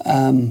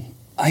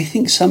I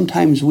think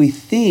sometimes we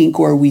think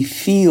or we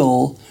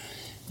feel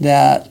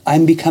that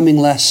I'm becoming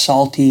less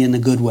salty in a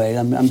good way.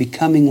 I'm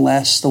becoming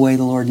less the way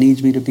the Lord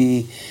needs me to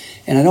be,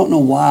 and I don't know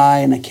why,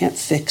 and I can't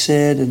fix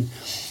it.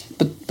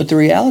 But the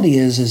reality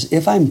is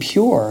if I'm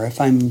pure, if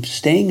I'm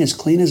staying as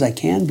clean as I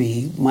can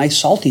be, my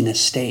saltiness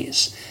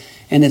stays.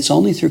 And it's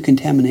only through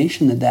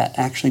contamination that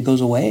actually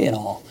goes away at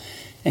all.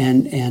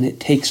 And it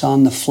takes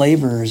on the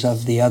flavors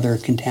of the other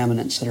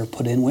contaminants that are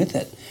put in with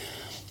it.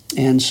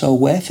 And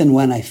so if and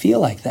when I feel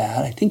like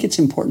that, I think it's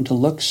important to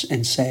look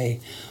and say,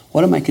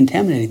 what am I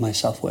contaminating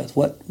myself with?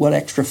 What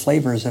extra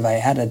flavors have I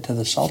added to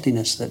the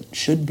saltiness that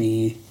should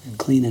be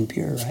clean and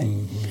pure, right?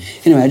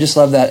 Mm-hmm. Anyway, I just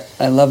love that.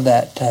 I love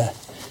that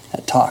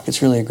talk.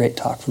 It's really a great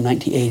talk from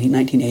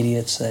 1980.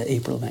 It's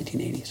April of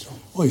 1980. So.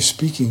 Well, he's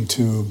speaking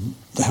to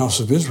the house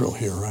of Israel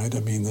here, right?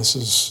 I mean,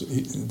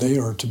 they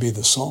are to be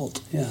the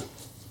salt. Yeah.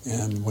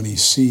 And when he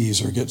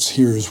sees or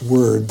hears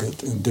word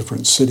that in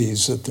different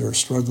cities that they're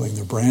struggling,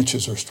 their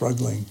branches are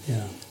struggling,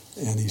 yeah.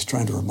 And he's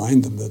trying to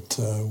remind them that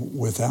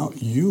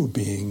without you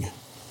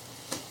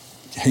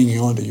hanging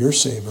on to your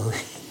savor,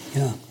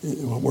 yeah.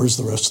 Where's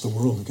the rest of the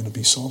world going to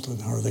be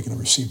salted? How are they going to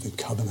receive the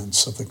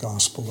covenants of the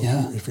gospel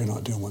if you're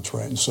not doing what's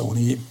right? And so when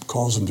he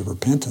calls them to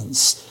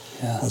repentance,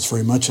 that's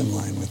very much in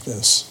line with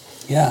this.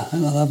 Yeah, I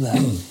love that.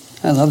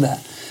 I love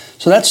that.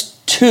 So that's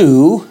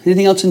 2.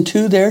 Anything else in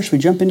 2 there? Should we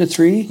jump into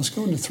 3? Let's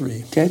go into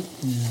 3. Okay.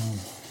 Yeah.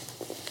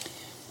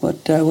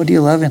 What do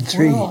you love in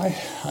 3? Well,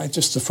 I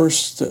just the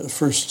first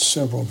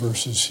several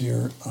verses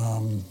here.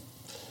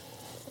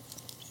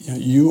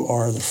 You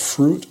are the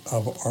fruit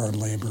of our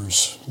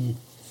labors.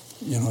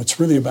 It's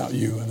really about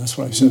you, and that's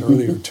what I said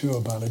earlier too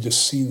about. I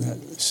just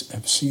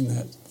have seen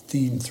that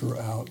theme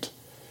throughout.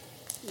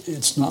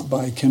 It's not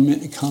by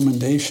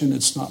commendation.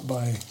 It's not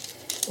by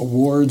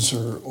awards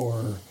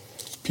or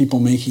people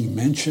making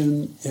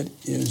mention. It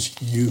is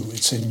you.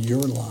 It's in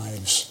your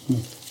lives.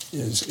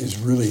 Is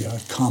really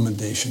a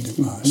commendation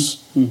to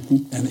us.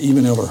 Mm-hmm. And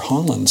even Elder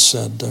Holland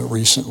said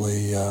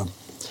recently,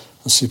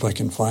 let's see if I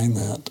can find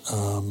that.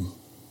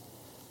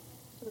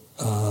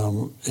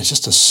 It's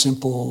just a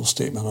simple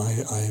statement.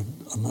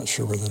 I'm not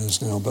sure where that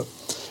is now, but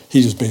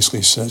he just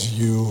basically says,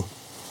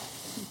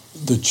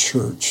 the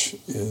church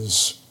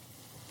is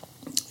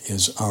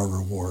our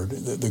reward.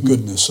 The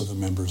goodness of the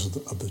members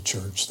of the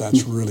church.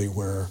 That's really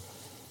where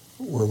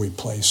we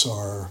place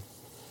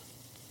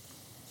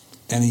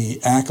any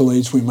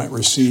accolades we might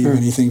receive,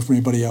 anything from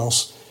anybody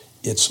else.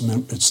 It's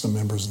the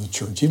members of the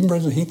church. Even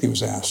President Hinckley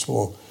was asked,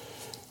 well,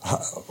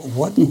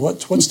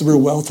 what's the real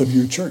wealth of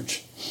your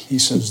church? He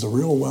says the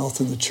real wealth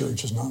in the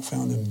church is not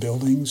found in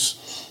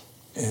buildings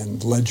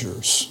and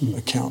ledgers,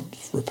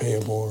 accounts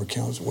repayable or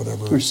accounts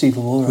whatever.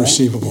 Receivable,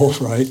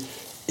 right?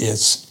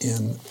 It's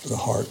in the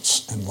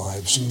hearts and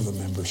lives of the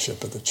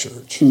membership of the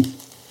church. And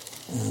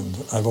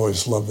I've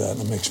always loved that,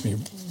 and it makes me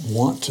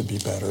want to be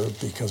better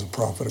because a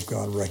prophet of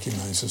God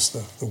recognizes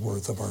the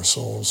worth of our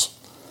souls.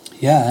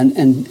 Yeah,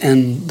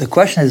 and the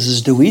question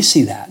is do we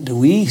see that? Do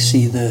we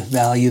see the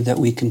value that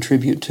we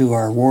contribute to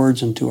our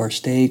wards and to our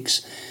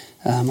stakes?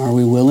 Are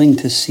we willing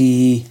to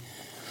see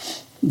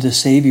the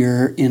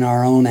Savior in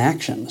our own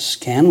actions?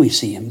 Can we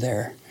see him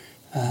there?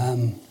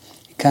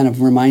 It kind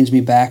of reminds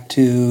me back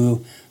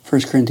to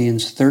 1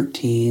 Corinthians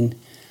 13,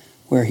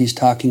 where he's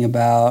talking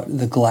about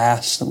the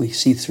glass that we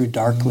see through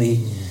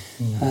darkly,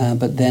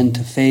 but then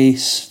to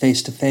face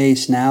to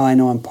face. Now I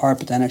know in part,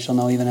 but then I shall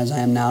know even as I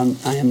am now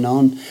I am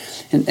known.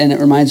 And it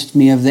reminds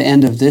me of the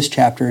end of this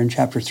chapter in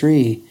chapter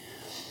 3,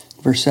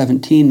 verse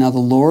 17. Now the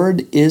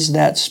Lord is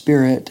that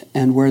Spirit,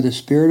 and where the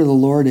Spirit of the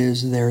Lord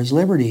is, there is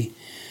liberty.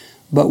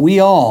 But we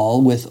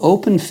all, with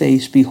open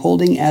face,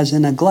 beholding as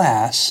in a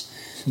glass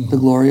the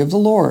glory of the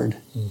Lord,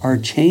 are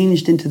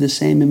changed into the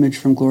same image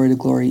from glory to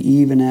glory,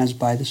 even as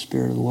by the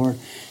Spirit of the Lord.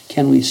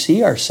 Can we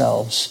see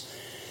ourselves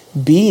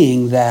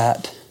being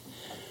that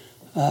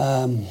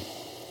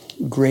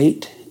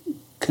great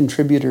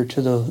contributor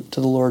to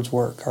the Lord's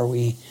work? Are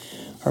we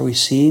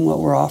seeing what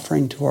we're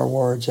offering to our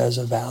wards as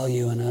a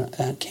value,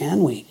 and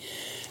can we?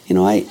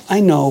 I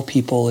know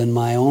people in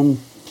my own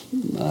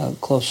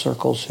close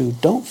circles who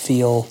don't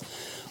feel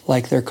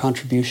like their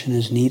contribution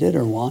is needed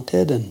or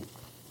wanted, and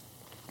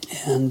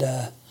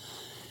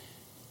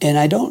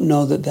I don't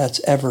know that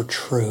that's ever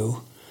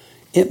true.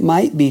 It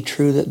might be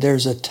true that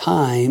there's a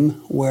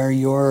time where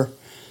your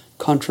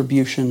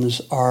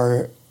contributions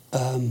are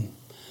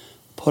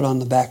put on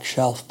the back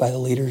shelf by the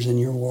leaders in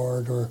your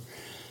ward,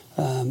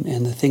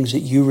 and the things that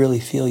you really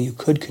feel you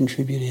could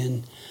contribute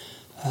in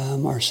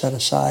are set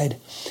aside.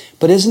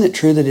 But isn't it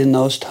true that in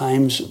those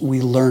times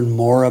we learn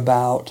more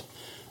about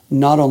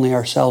not only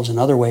ourselves in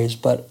other ways,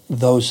 but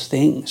those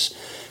things?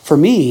 For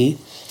me,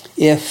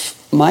 if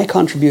my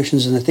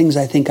contributions and the things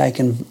I think I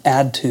can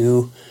add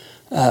to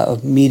a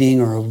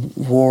meeting or a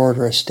ward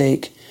or a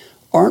stake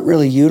aren't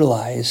really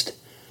utilized,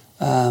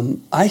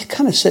 I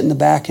kind of sit in the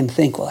back and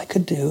think, well, I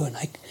could do, and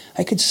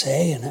I could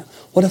say, and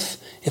what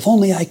if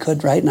only I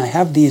could, right? And I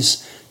have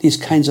these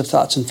kinds of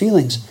thoughts and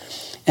feelings.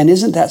 And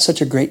isn't that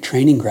such a great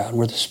training ground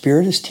where the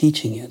Spirit is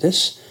teaching you?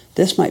 This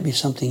might be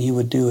something you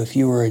would do if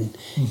you were in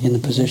the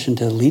position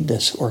to lead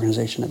this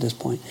organization at this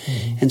point.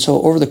 And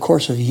so over the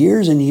course of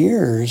years and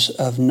years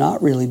of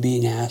not really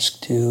being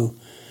asked to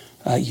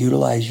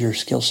utilize your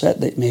skill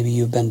set that maybe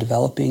you've been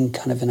developing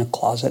kind of in a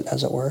closet,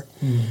 as it were.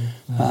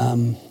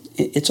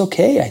 It's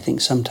okay, I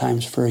think,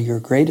 sometimes for your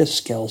greatest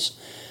skills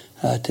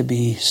to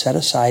be set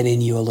aside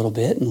in you a little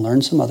bit and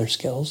learn some other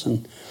skills.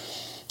 And,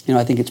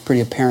 I think it's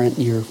pretty apparent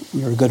your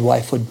good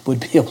wife would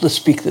be able to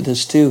speak to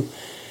this too.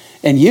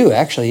 And you,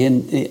 actually,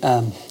 and,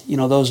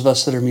 those of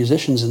us that are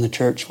musicians in the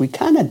church, we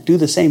kind of do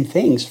the same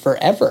things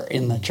forever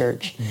in the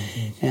church.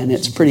 And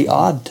it's pretty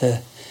odd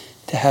to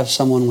have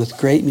someone with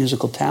great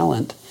musical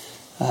talent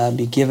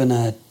be given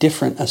a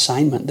different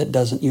assignment that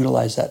doesn't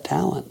utilize that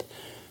talent.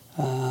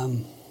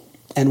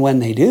 And when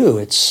they do,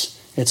 it's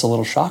a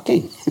little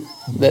shocking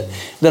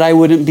that I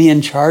wouldn't be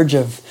in charge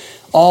of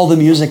all the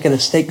music at a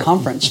stake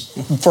conference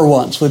for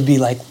once. Would be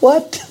like,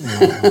 what?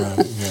 Yeah,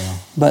 right, yeah.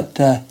 But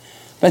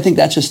I think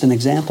that's just an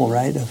example,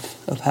 right,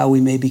 of how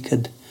we maybe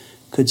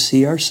could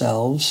see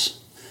ourselves,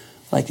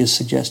 like is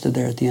suggested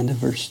there at the end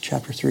of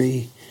chapter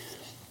 3,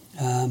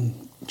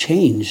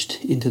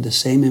 changed into the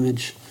same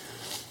image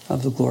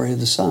of the glory of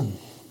the Son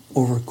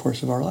over the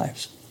course of our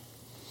lives,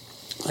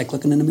 like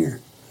looking in a mirror.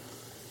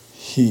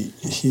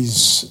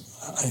 He's,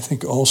 I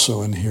think,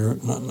 also in here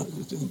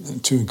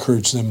to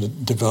encourage them to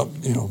develop,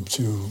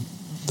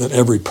 that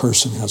every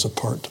person has a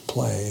part to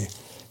play.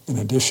 In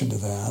addition to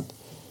that,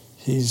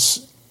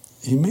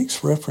 he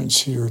makes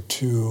reference here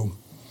to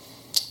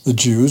the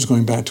Jews,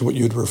 going back to what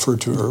you had referred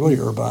to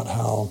earlier about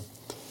how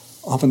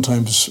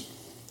oftentimes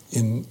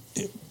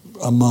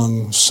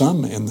among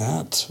some in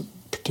that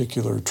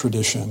particular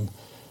tradition,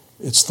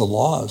 it's the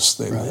laws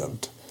they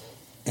lived.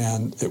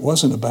 And it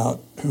wasn't about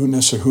who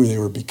they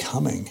were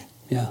becoming.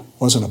 Yeah. It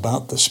wasn't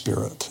about the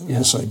spirit. It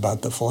was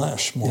about the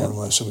flesh, more or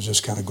less. It was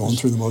just kind of going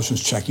through the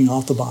motions, checking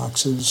off the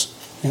boxes.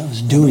 Yeah, it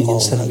was doing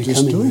instead of becoming.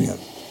 Just doing it.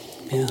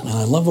 Yeah. And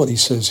I love what he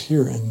says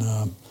here in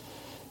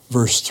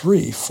verse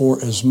 3,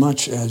 "For as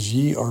much as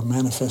ye are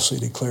manifestly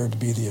declared to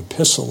be the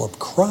epistle of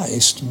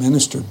Christ,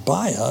 ministered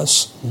by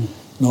us,"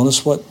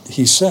 notice what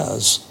he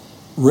says,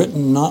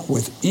 "written not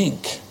with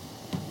ink,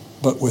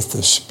 but with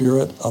the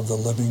Spirit of the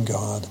living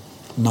God,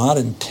 not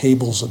in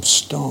tables of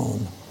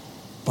stone,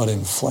 but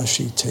in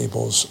fleshy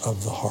tables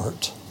of the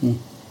heart."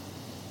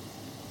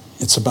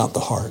 It's about the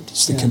heart.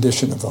 It's the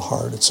condition of the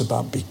heart. It's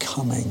about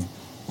becoming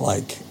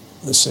like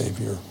the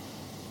Savior,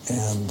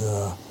 and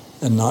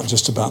not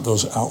just about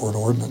those outward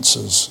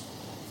ordinances.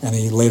 And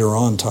he later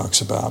on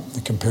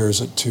compares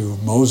it to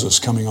Moses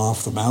coming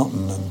off the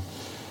mountain, and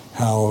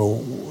how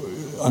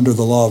under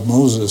the law of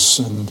Moses,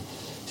 and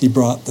he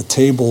brought the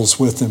tables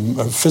with him,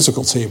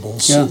 physical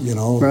tables,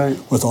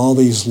 with all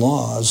these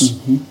laws,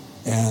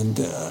 and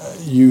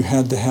he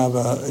had to have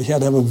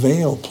a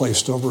veil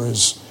placed over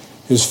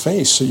his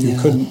face, so you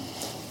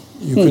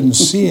couldn't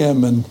see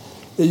him, and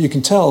you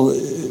can tell,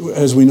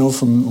 as we know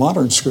from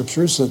modern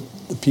scriptures, that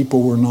the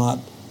people were not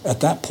at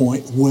that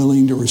point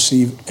willing to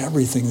receive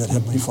everything that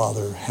Heavenly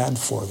Father had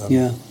for them.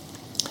 Yeah.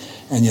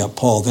 And yet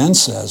Paul then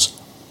says,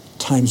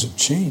 times have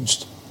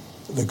changed.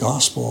 The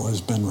gospel has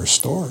been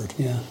restored.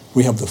 Yeah.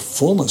 We have the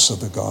fullness of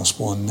the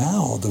gospel, and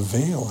now the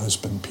veil has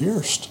been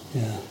pierced.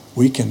 Yeah.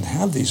 We can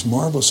have these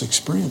marvelous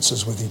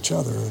experiences with each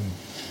other. And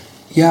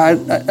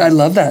I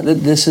love that.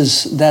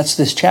 That's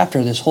this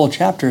chapter. This whole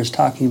chapter is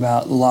talking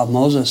about the law of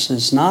Moses.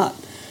 It's not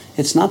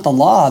the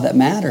law that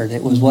mattered.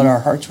 It was what our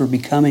hearts were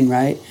becoming,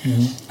 right?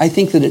 I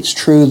think that it's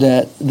true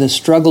that the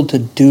struggle to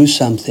do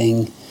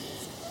something,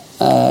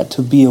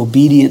 to be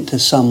obedient to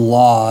some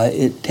law,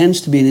 it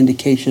tends to be an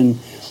indication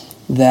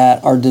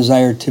that our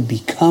desire to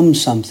become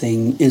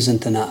something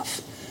isn't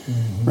enough,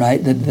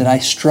 right? That I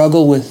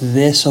struggle with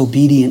this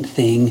obedient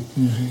thing.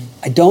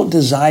 I don't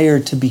desire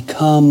to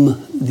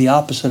become the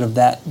opposite of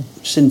that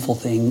sinful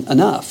thing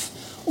enough,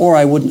 or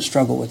I wouldn't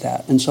struggle with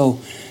that. And so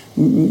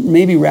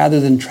maybe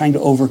rather than trying to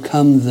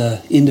overcome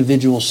the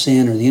individual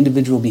sin or the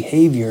individual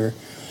behavior,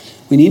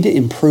 we need to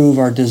improve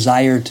our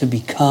desire to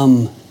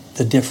become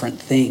the different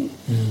thing,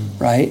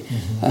 right?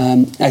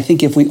 I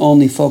think if we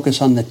only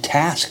focus on the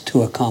task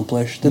to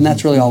accomplish, then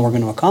that's really all we're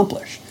going to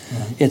accomplish.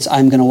 Right. It's,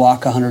 I'm going to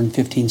walk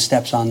 115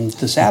 steps on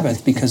the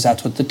Sabbath because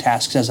that's what the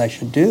task says I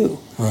should do.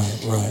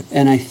 Right.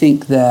 And I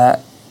think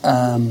that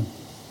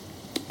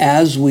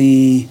as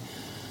we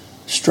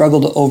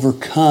struggle to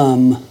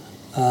overcome,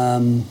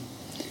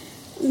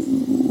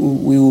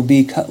 we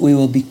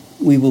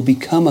will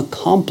become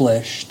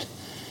accomplished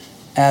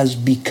as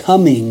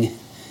becoming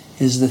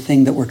is the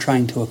thing that we're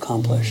trying to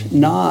accomplish,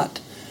 not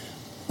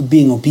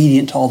being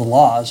obedient to all the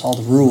laws, all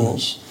the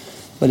rules.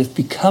 But if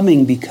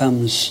becoming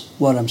becomes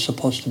what I'm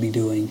supposed to be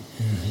doing,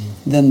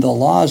 then the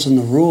laws and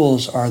the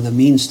rules are the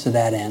means to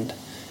that end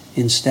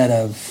instead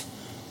of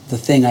the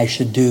thing I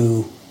should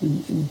do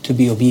to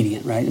be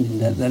obedient, right? I mean,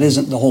 that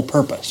isn't the whole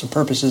purpose. The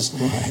purpose is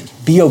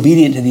be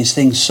obedient to these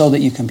things so that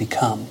you can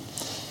become.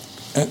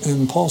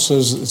 And Paul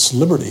says it's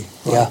liberty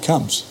that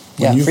comes.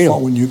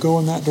 When you go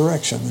in that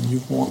direction and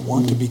you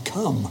want to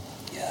become,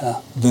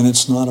 then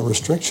it's not a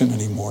restriction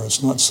anymore.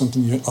 It's not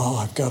something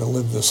I've got to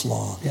live this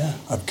law.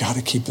 I've got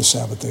to keep the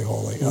Sabbath day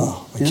holy.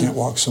 I can't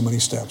walk so many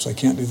steps. I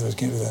can't do this, I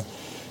can't do that.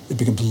 It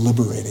becomes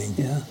liberating.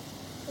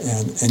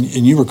 And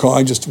you recall,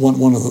 I just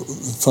one of the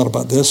thought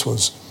about this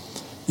was,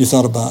 you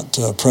thought about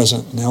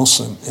President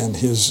Nelson and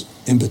his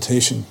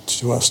invitation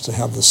to us to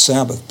have the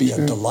Sabbath be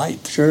a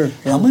delight. Sure.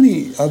 Yeah. How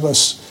many of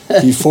us,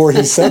 before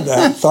he said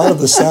that, thought of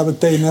the Sabbath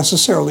day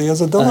necessarily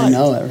as a delight? I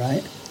know it,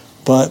 right?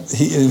 But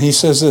he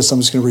says this, I'm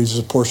just going to read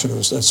just a portion of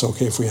it, that's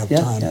okay if we have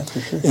time. Yeah, for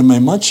sure. In my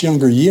much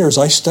younger years,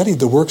 I studied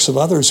the works of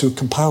others who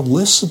compiled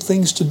lists of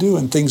things to do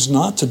and things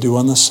not to do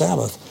on the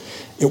Sabbath.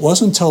 It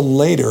wasn't until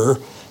later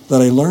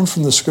that I learned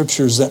from the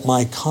Scriptures that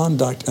my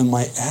conduct and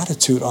my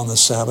attitude on the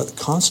Sabbath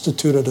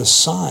constituted a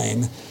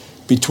sign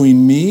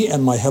between me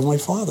and my Heavenly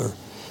Father.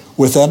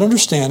 With that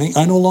understanding,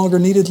 I no longer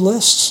needed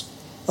lists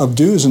of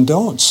do's and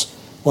don'ts.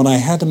 When I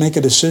had to make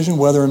a decision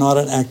whether or not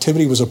an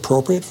activity was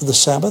appropriate for the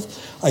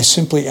Sabbath, I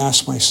simply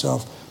asked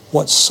myself,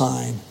 what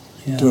sign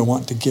do I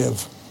want to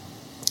give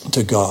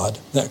to God?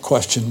 That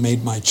question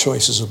made my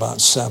choices about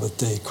Sabbath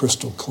day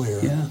crystal clear.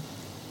 Yeah.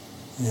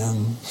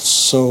 And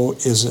so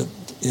is it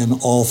in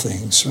all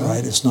things,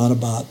 right? It's not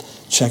about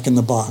checking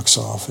the box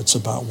off. It's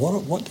about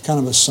what kind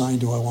of a sign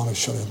do I want to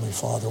show Heavenly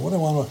Father? What do I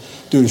want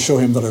to do to show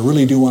Him that I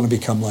really do want to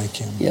become like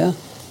Him? Yeah.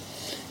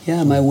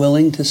 Yeah, am I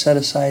willing to set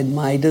aside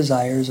my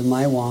desires and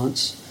my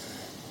wants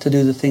to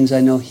do the things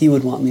I know He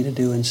would want me to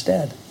do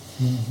instead?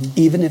 Mm-hmm.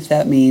 Even if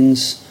that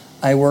means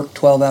I work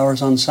 12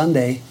 hours on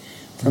Sunday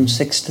from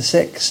 6 to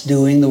 6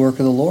 doing the work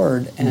of the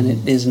Lord, and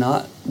it is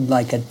not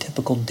like a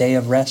typical day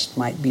of rest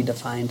might be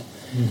defined.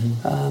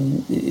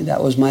 Mm-hmm.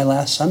 That was my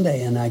last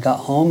Sunday, and I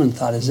got home and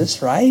thought, is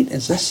this right?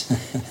 Is this,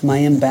 am I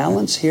in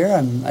balance here?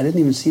 I didn't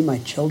even see my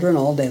children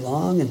all day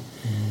long.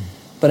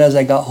 But as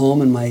I got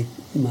home and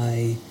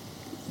my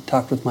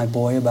talked with my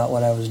boy about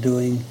what I was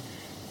doing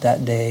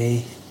that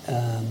day,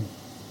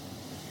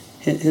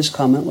 his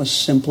comment was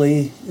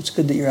simply, it's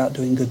good that you're out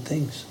doing good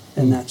things.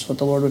 And that's what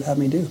the Lord would have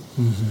me do.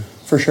 Mm-hmm.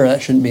 For sure,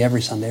 that shouldn't be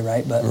every Sunday,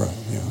 right? But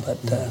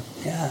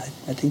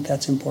I think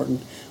that's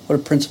important. What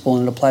a principle,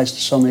 and it applies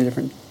to so many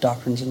different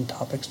doctrines and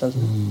topics,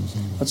 doesn't it?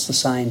 Mm-hmm. What's the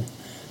sign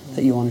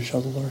that you want to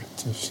show the Lord?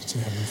 To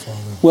Heavenly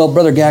Father. Well,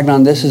 Brother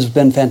Gagnon, this has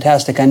been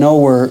fantastic. I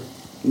know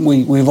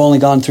we've only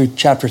gone through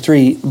chapter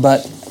 3,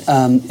 but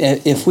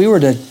if we were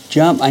to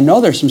jump, I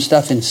know there's some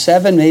stuff in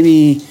 7,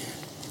 maybe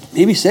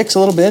 6 a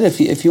little bit.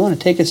 If you want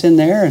to take us in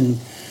there and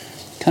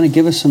kind of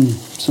give us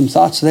some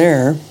thoughts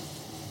there.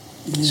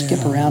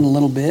 Skip around a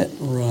little bit.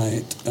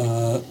 Right.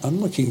 I'm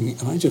looking,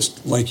 and I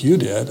just, like you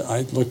did,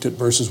 I looked at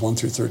verses 1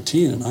 through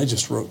 13, and I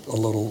just wrote a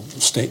little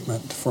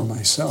statement for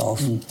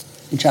myself. In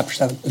chapter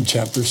 7? In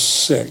chapter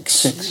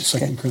 6,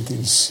 2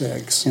 Corinthians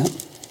 6. Yeah.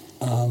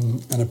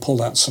 And I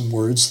pulled out some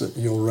words that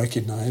you'll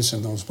recognize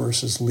in those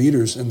verses.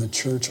 Leaders in the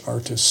church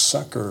are to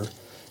succor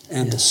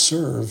and to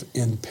serve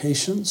in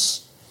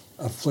patience,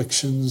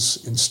 afflictions,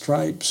 in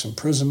stripes,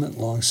 imprisonment,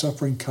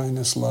 long-suffering,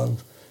 kindness,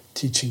 love,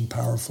 teaching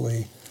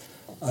powerfully.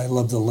 I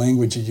love the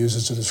language he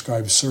uses to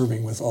describe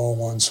serving with all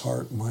one's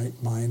heart,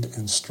 might, mind,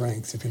 and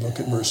strength. If you look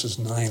at verses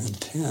 9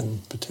 and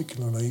 10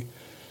 particularly,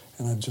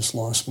 and I've just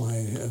lost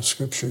my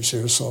scriptures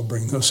here, so I'll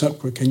bring those up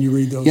quick. Can you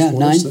read those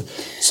for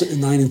us?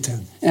 9 and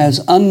 10.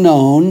 As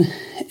unknown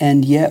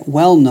and yet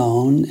well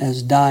known,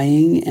 as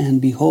dying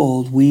and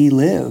behold, we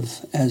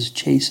live, as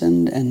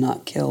chastened and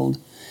not killed,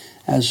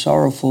 as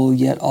sorrowful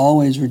yet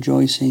always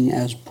rejoicing,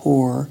 as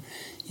poor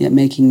yet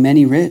making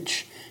many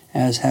rich,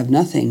 as have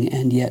nothing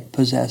and yet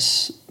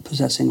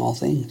possessing all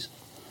things.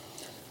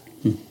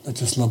 I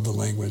just love the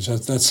language.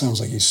 That sounds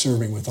like he's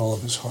serving with all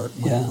of his heart,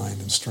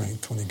 mind, and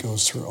strength when he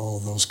goes through all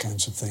of those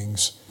kinds of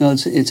things. Well,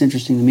 it's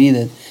interesting to me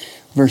that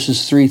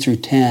verses 3 through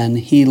 10,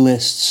 he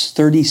lists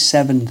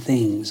 37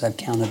 things, I've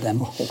counted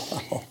them,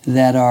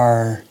 that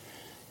are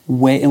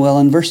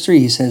in verse 3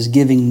 he says,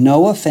 giving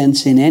no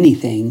offense in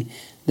anything,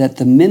 that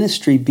the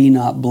ministry be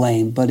not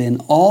blamed, but in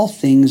all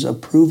things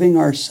approving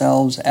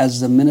ourselves as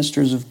the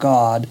ministers of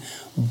God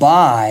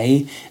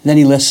by, then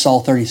he lists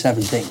all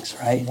 37 things,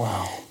 right?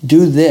 Wow.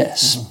 Do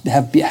this,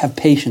 have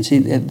patience.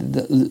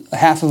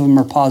 Half of them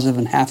are positive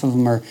and half of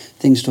them are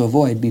things to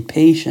avoid. Be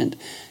patient,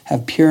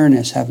 have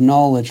pureness, have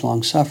knowledge,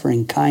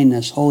 long-suffering,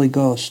 kindness, Holy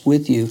Ghost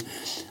with you,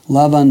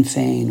 love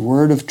unfeigned,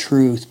 word of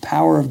truth,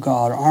 power of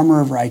God,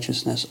 armor of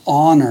righteousness,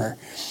 honor,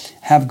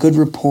 have good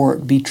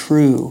report, be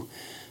true.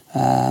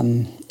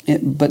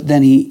 But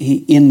then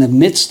he, in the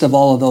midst of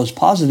all of those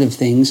positive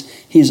things,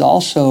 he's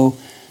also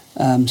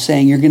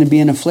saying you're going to be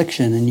in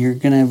affliction and you're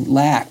going to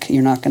lack.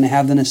 You're not going to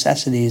have the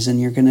necessities and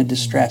you're going to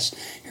distress.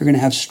 You're going to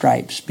have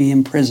stripes, be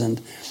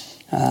imprisoned,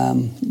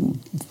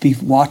 be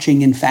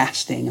watching and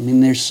fasting. I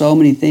mean, there's so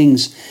many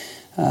things.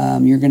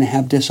 You're going to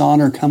have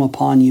dishonor come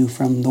upon you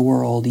from the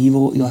world.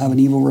 Evil. You'll have an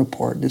evil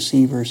report,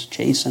 deceivers,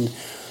 chastened.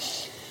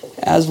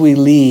 As we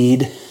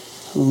lead,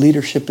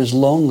 leadership is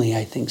lonely,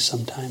 I think,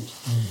 sometimes.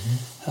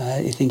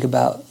 You think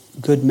about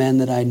good men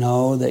that I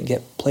know that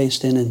get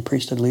placed in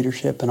priesthood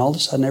leadership, and all of a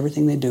sudden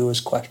everything they do is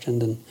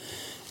questioned and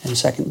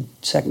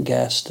second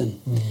guessed,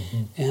 and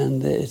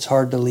it's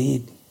hard to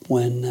lead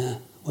when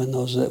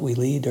those that we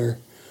lead are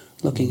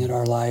looking at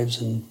our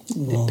lives and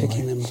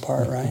picking them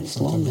apart. Right?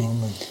 It's lonely.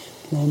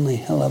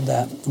 lonely. I love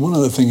that. One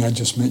other thing I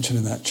just mentioned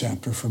in that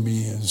chapter for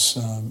me is,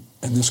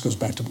 and this goes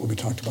back to what we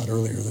talked about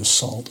earlier, the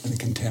salt and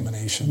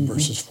contamination,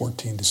 verses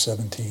 14 to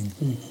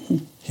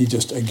 17. He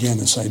just, again,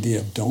 this idea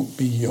of don't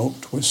be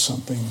yoked with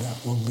something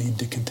that will lead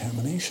to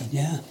contamination.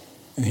 Yeah.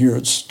 And here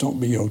it's don't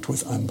be yoked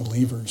with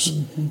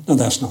unbelievers. Now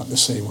that's not to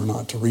say we're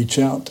not to reach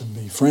out, to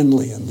be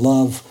friendly and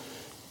love,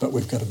 but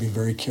we've got to be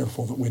very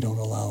careful that we don't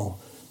allow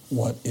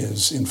what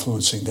is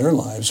influencing their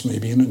lives,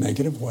 maybe in a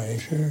negative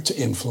way, to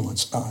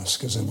influence us,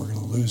 because then we're going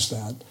to lose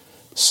that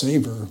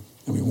savor,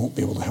 and we won't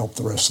be able to help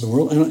the rest of the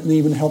world, and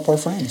even help our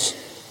friends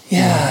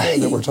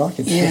that we're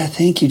talking to. Yeah,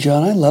 thank you,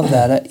 John. I love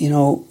that.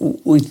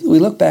 We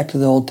look back to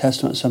the Old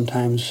Testament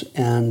sometimes,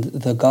 and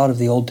the God of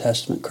the Old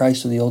Testament,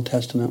 Christ of the Old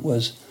Testament,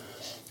 was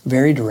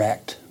very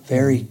direct,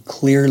 very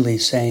clearly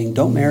saying,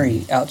 don't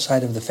marry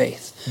outside of the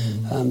faith.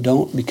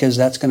 Don't, because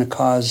that's going to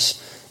cause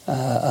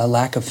a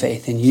lack of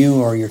faith in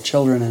you or your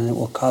children, and it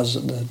will cause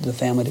the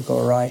family to go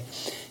awry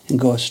and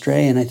go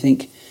astray. And I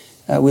think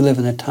we live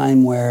in a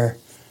time where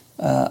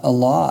a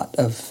lot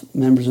of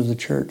members of the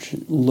church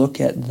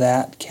look at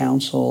that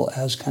counsel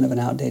as kind of an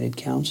outdated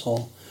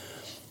counsel.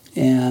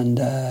 And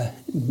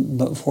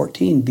but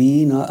 14,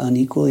 be not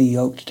unequally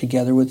yoked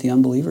together with the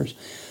unbelievers.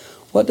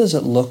 What does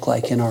it look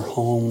like in our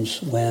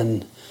homes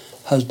when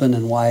husband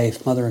and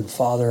wife, mother and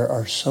father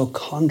are so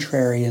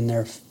contrary in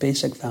their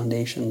basic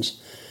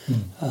foundations?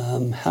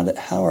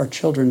 How are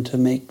children to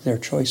make their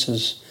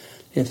choices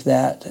if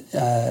that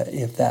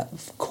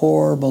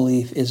core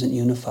belief isn't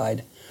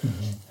unified?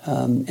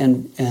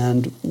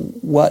 And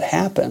what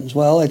happens?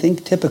 Well, I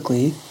think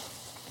typically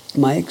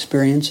my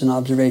experience and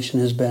observation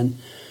has been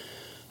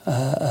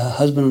a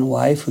husband and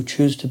wife who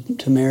choose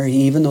to marry,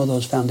 even though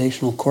those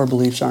foundational core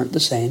beliefs aren't the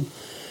same.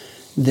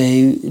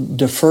 They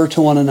defer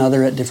to one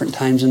another at different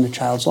times in the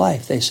child's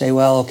life. They say,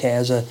 well, okay,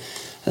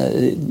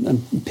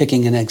 I'm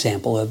picking an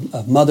example,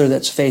 a mother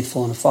that's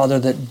faithful and a father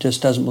that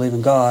just doesn't believe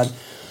in God.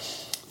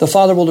 The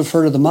father will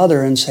defer to the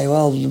mother and say,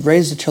 well,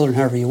 raise the children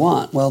however you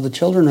want. Well, the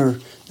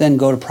children then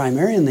go to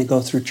primary and they go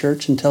through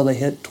church until they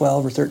hit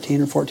 12 or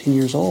 13 or 14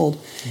 years old.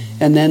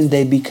 And then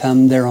they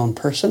become their own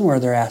person where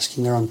they're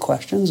asking their own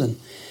questions.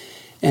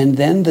 And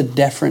then the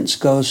deference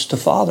goes to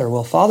father.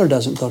 Well, father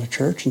doesn't go to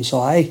church, and so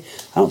I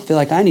don't feel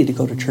like I need to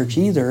go to church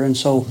either. And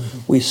so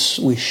we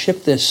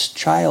ship this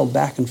child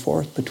back and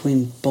forth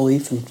between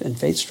belief and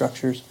faith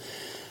structures.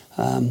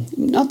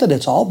 Not that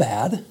it's all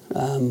bad,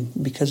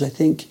 because I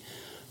think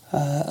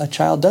a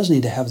child does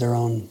need to have their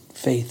own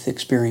faith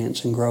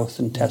experience and growth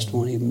and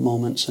testimony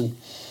moments.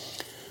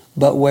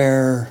 But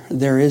where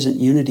there isn't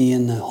unity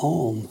in the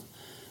home,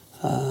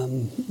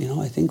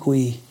 I think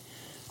we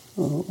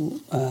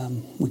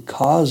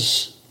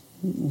cause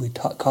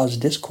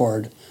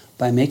discord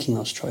by making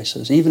those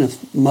choices. Even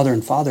if mother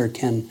and father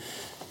can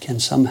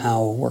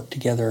somehow work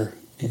together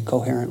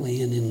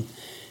coherently and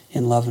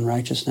in love and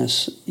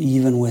righteousness,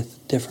 even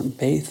with different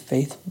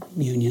faith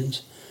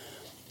unions,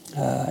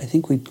 I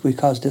think we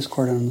cause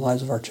discord in the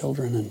lives of our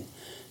children,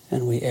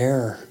 and we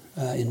err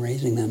in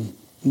raising them,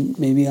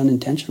 maybe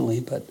unintentionally,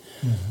 but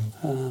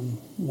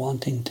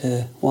wanting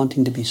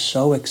to be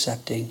so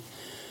accepting.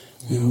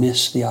 You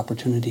miss the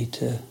opportunity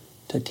to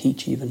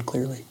teach even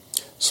clearly.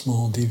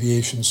 Small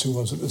deviations, who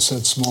was it that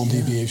said small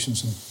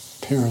deviations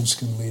in parents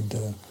can lead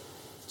to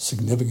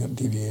significant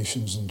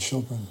deviations in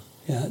children?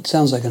 Yeah, it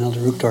sounds like an Elder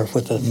Uchtdorf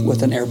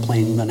with an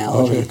airplane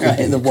analogy, right?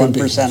 The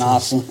 1%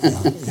 off.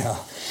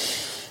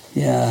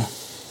 Yeah.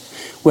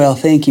 Well,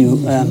 thank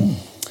you.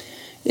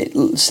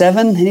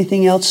 7,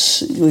 anything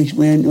else we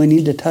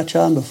need to touch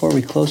on before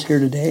we close here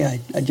today?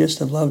 I just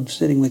have loved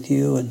sitting with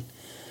you, and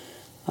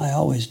I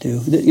always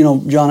do.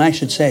 John, I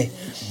should say,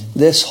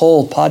 this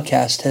whole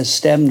podcast has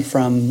stemmed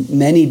from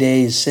many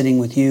days sitting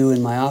with you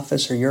in my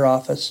office or your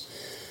office,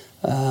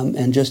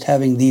 and just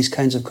having these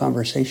kinds of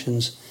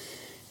conversations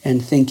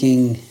and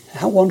thinking,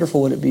 how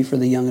wonderful would it be for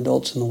the young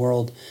adults in the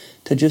world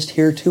to just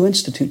hear 2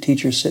 institute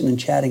teachers sitting and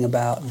chatting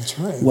about That's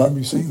right. what,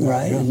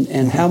 right?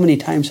 And how many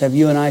times have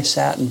you and I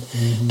sat and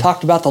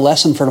talked about the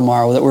lesson for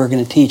tomorrow that we're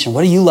going to teach, and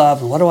what do you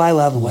love and what do I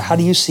love and how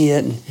do you see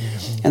it?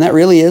 And that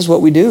really is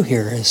what we do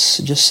here, is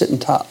just sit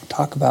and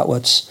talk about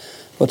what's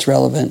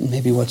relevant and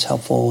maybe what's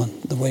helpful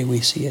and the way we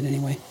see it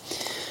anyway.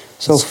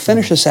 So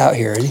finish us out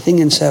here. Anything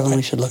in 7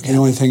 we should look at? The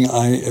only thing,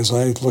 as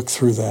I look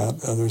through that,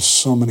 there's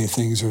so many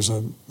things. There's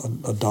a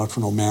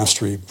doctrinal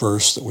mastery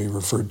verse that we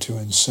referred to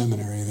in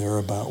seminary there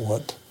about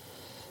what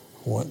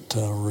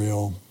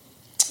real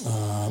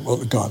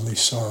godly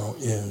sorrow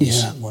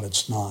is, what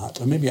it's not.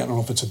 And maybe I don't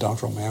know if it's a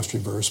doctrinal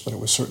mastery verse, but it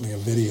was certainly a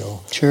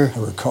video. Sure. I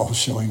recall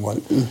showing what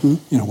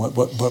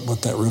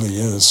what that really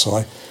is.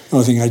 So the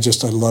only thing I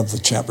love the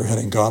chapter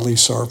heading: godly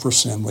sorrow for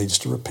sin leads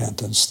to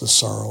repentance. The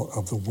sorrow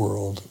of the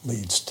world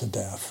leads to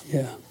death.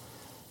 Yeah.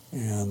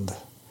 And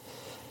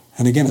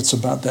again, it's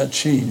about that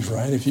change,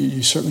 right? If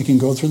you certainly can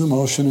go through the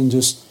motion and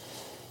just,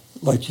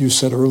 like you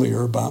said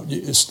earlier,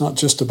 it's not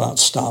just about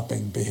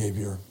stopping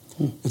behavior.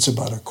 It's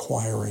about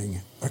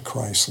acquiring a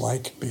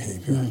Christ-like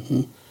behavior.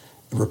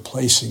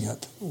 replacing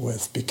it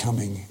with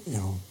becoming,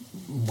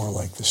 more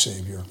like the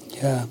Savior.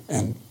 Yeah.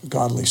 And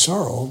godly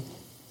sorrow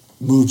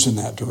moves us in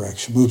that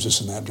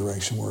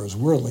direction, whereas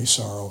worldly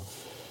sorrow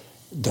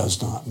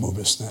does not move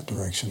us in that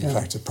direction. In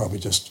fact, it probably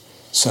just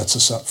sets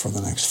us up for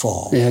the next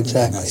fall. Yeah,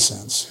 exactly. In that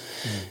sense.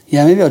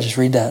 Yeah, maybe I'll just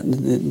read that.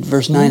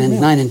 Verse 9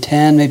 and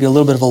 10, maybe a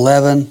little bit of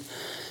 11,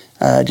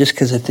 just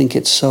because I think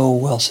it's so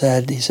well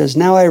said. He says,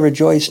 "Now I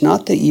rejoice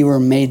not that you were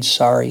made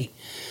sorry,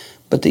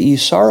 but that you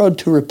sorrowed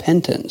to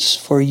repentance,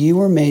 for you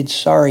were made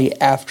sorry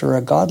after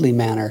a godly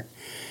manner,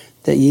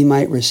 that ye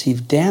might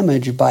receive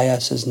damage by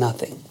us as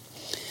nothing.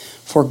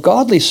 For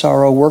godly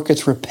sorrow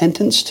worketh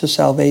repentance to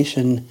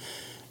salvation,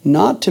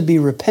 not to be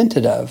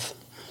repented of,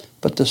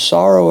 but the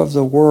sorrow of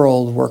the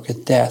world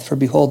worketh death. For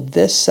behold,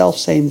 this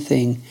selfsame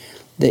thing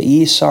that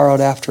ye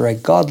sorrowed after a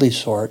godly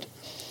sort,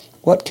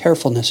 what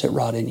carefulness it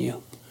wrought in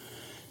you,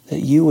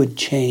 that you would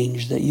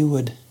change, that you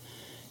would,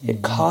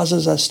 it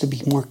causes us to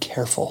be more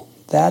careful.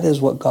 That is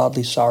what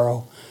godly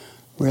sorrow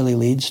really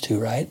leads to,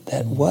 right?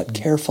 That what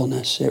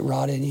carefulness it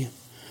wrought in you.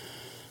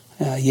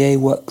 Yea,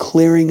 what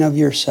clearing of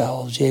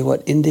yourselves, yea,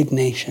 what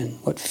indignation,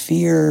 what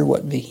fear,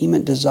 what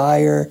vehement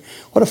desire,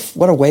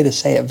 what a way to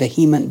say it,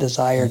 vehement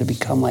desire to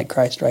become like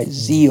Christ, right?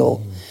 Zeal,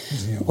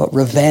 what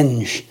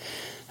revenge.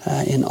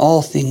 In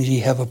all things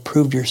ye have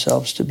approved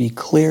yourselves to be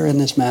clear in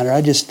this matter.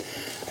 I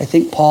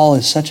think Paul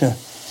is such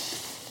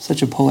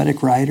a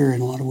poetic writer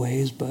in a lot of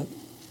ways, but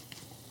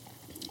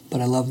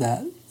I love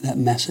that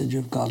message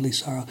of godly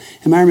sorrow.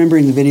 Am I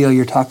remembering the video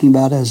you're talking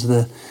about as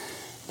the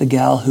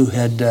gal who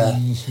had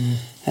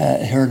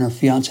her and her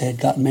fiance had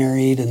gotten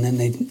married and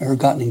then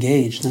gotten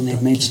engaged, and then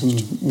they'd made some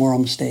moral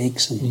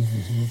mistakes,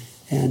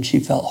 and she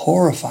felt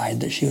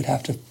horrified that she would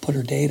have to put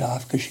her date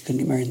off because she couldn't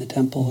get married in the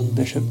temple. And the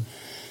bishop,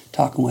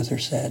 talking with her,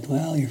 said,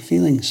 "Well, you're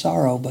feeling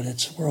sorrow, but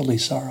it's worldly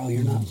sorrow.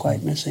 You're not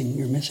quite missing.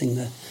 You're missing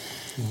the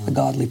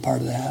godly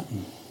part of that."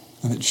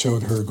 And it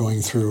showed her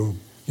going through,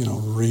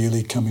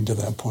 really coming to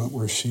that point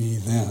where she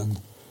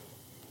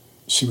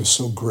was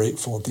so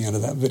grateful at the end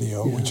of that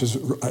video, which is,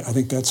 I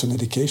think that's an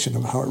indication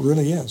of how it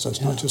really is. That's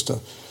not just a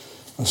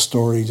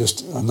story,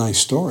 just a nice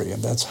story.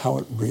 And that's how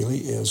it really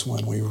is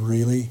when we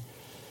really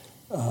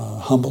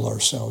humble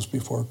ourselves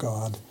before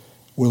God,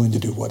 willing to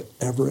do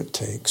whatever it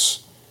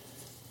takes.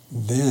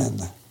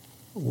 Then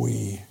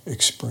we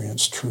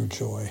experience true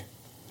joy.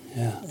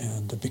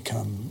 And to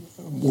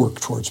work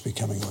towards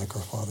becoming like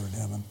our Father in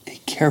heaven. A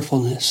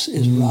carefulness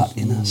is wrought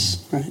in us,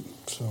 right?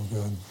 So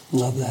good.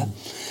 Love that.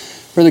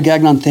 Brother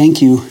Gagnon,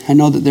 thank you. I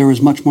know that there was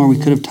much more we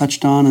could have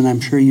touched on, and I'm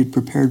sure you'd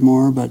prepared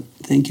more, but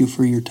thank you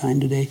for your time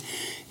today.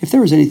 If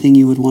there was anything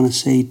you would want to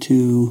say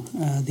to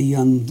the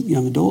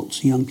young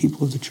adults, young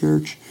people of the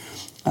church,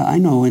 I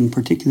know in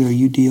particular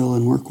you deal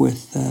and work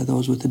with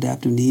those with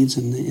adaptive needs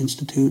in the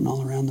Institute and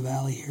all around the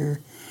valley here.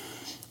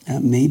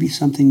 Maybe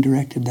something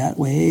directed that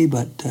way,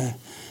 but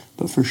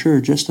for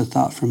sure, just a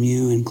thought from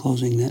you in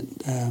closing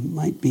that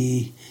might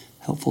be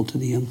helpful to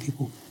the young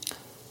people.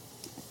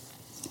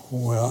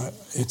 Well,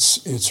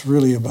 it's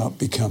really about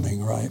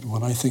becoming, right?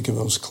 When I think of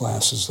those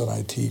classes that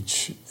I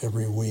teach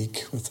every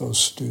week with those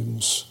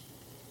students,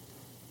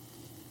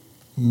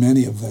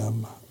 many of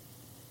them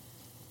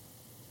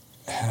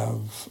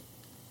have,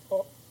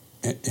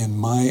 in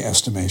my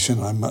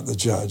estimation, I'm not the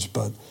judge,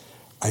 but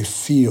I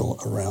feel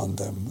around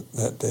them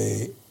that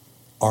they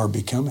are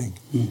becoming.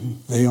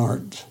 They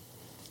aren't,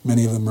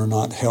 many of them are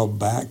not held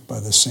back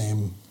by the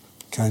same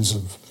kinds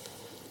of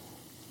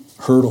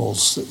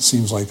hurdles. It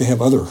seems like they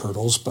have other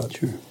hurdles, but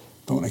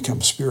when it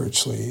comes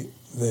spiritually,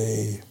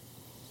 they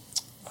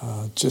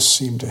just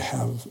seem to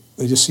have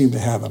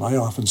it. I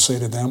often say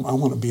to them, I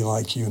want to be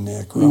like you,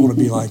 Nick, or I want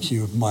to be like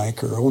you,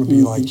 Mike, or I want to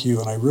be like you,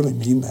 and I really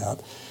mean that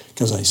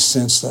because I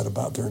sense that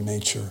about their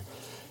nature,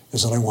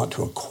 is that I want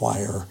to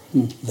acquire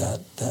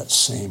that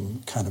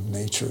same kind of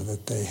nature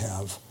that they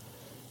have.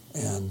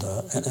 And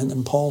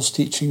in Paul's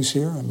teachings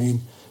here, I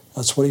mean,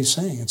 that's what he's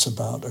saying. It's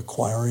about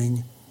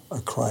acquiring a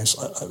Christ,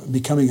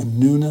 becoming a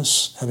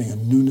newness, having a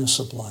newness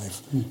of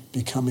life,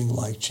 becoming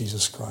like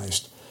Jesus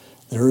Christ.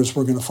 There's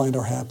where we're going to find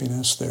our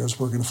happiness. There's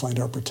where we're going to find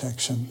our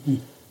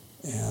protection.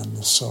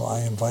 And so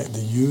I invite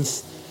the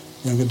youth,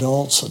 young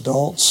adults,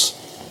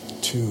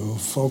 to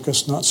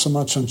focus not so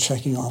much on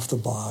checking off the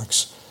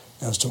box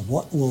as to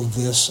what will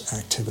this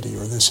activity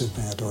or this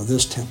event or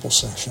this temple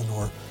session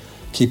or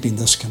keeping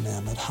this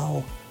commandment,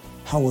 how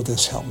will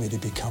this help me to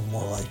become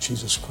more like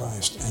Jesus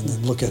Christ? And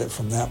then look at it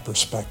from that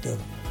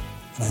perspective.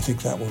 And I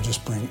think that will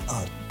just bring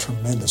a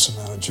tremendous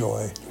amount of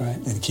joy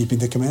in keeping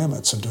the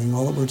commandments and doing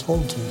all that we're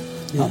told to.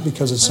 Not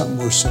because it's something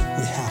we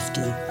have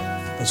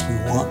to, but we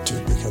want to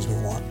because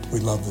we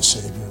love the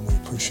Savior and we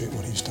appreciate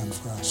what He's done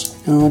for us.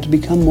 And we want to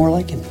become more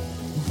like Him.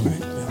 Right.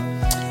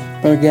 Yeah.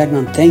 Brother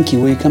Gagnon, thank you.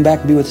 Will you come back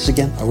and be with us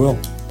again? I will.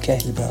 Okay.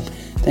 You bet.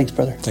 Thanks,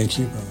 brother. Thank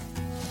you, brother.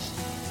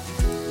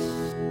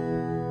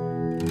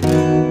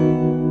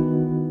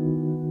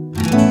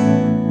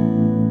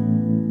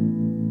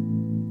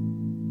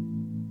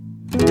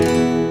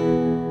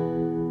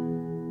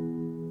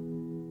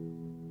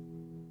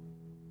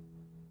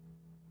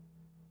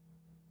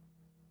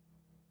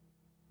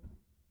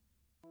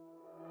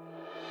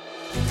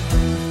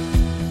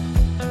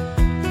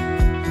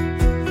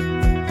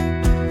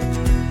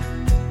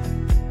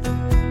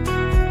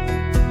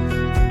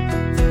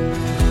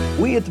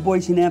 at the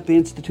Boise Nampa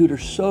Institute are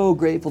so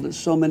grateful that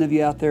so many of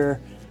you out there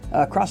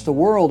across the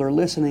world are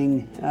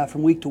listening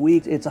from week to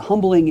week. It's a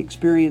humbling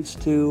experience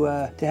to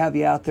have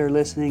you out there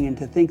listening, and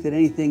to think that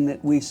anything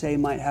that we say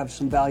might have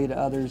some value to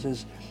others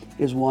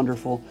is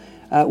wonderful.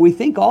 We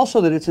think also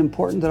that it's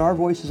important that our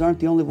voices aren't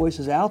the only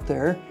voices out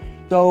there.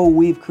 So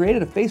we've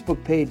created a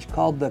Facebook page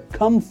called the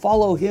Come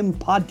Follow Him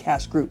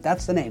Podcast Group.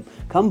 That's the name,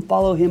 Come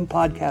Follow Him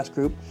Podcast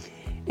Group.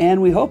 And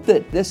we hope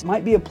that this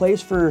might be a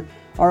place for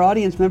our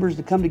audience members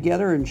to come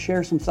together and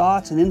share some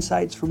thoughts and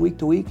insights from week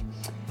to week.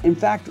 In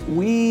fact,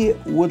 we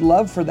would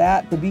love for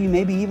that to be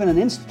maybe even an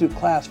institute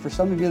class for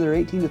some of you that are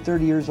 18 to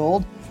 30 years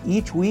old.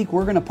 Each week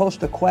we're going to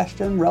post a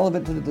question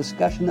relevant to the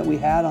discussion that we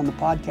had on the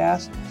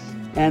podcast.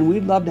 And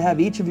we'd love to have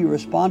each of you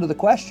respond to the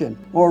question,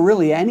 or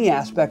really any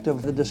aspect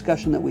of the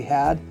discussion that we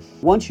had.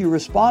 Once you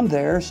respond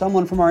there,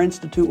 someone from our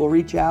institute will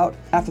reach out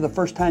after the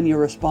first time you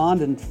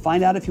respond and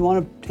find out if you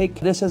want to take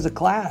this as a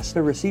class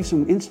to receive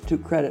some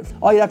institute credit.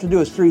 All you have to do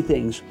is 3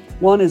 things.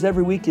 One is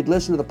every week you'd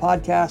listen to the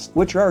podcast,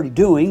 which you're already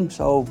doing,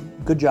 so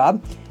good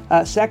job.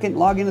 Second,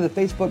 log into the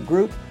Facebook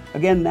group.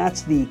 Again,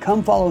 that's the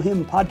Come Follow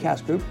Him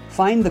podcast group.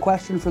 Find the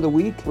question for the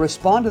week,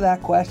 respond to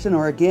that question,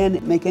 or again,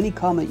 make any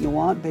comment you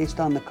want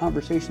based on the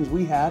conversations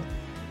we had,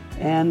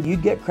 and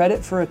you'd get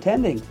credit for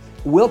attending.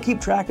 We'll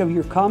keep track of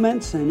your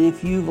comments, and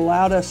if you've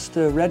allowed us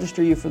to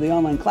register you for the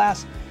online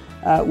class,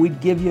 we'd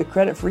give you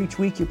credit for each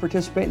week you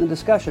participate in the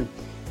discussion.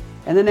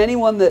 And then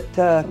anyone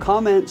that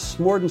comments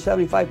more than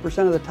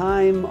 75% of the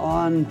time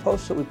on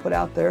posts that we put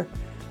out there,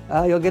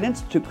 you'll get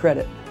institute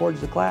credit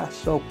towards the class.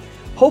 So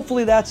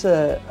hopefully that's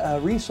a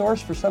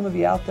resource for some of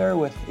you out there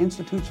with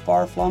institutes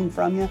far flung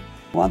from you.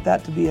 We want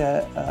that to be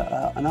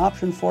an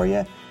option for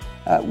you.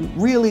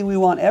 Really, we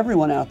want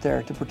everyone out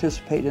there to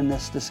participate in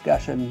this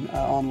discussion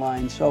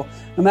online. So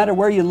no matter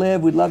where you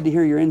live, we'd love to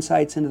hear your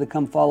insights into the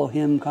Come Follow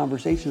Him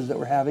conversations that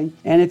we're having.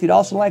 And if you'd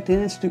also like to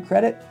institute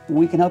credit,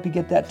 we can help you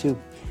get that too.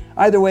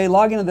 Either way,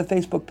 log into the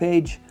Facebook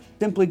page.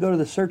 Simply go to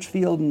the search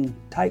field and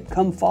type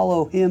Come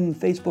Follow Him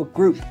Facebook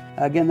group.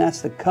 Again,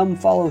 that's the Come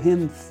Follow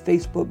Him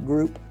Facebook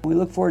group. We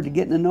look forward to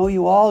getting to know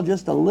you all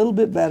just a little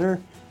bit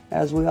better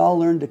as we all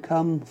learn to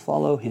come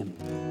follow Him.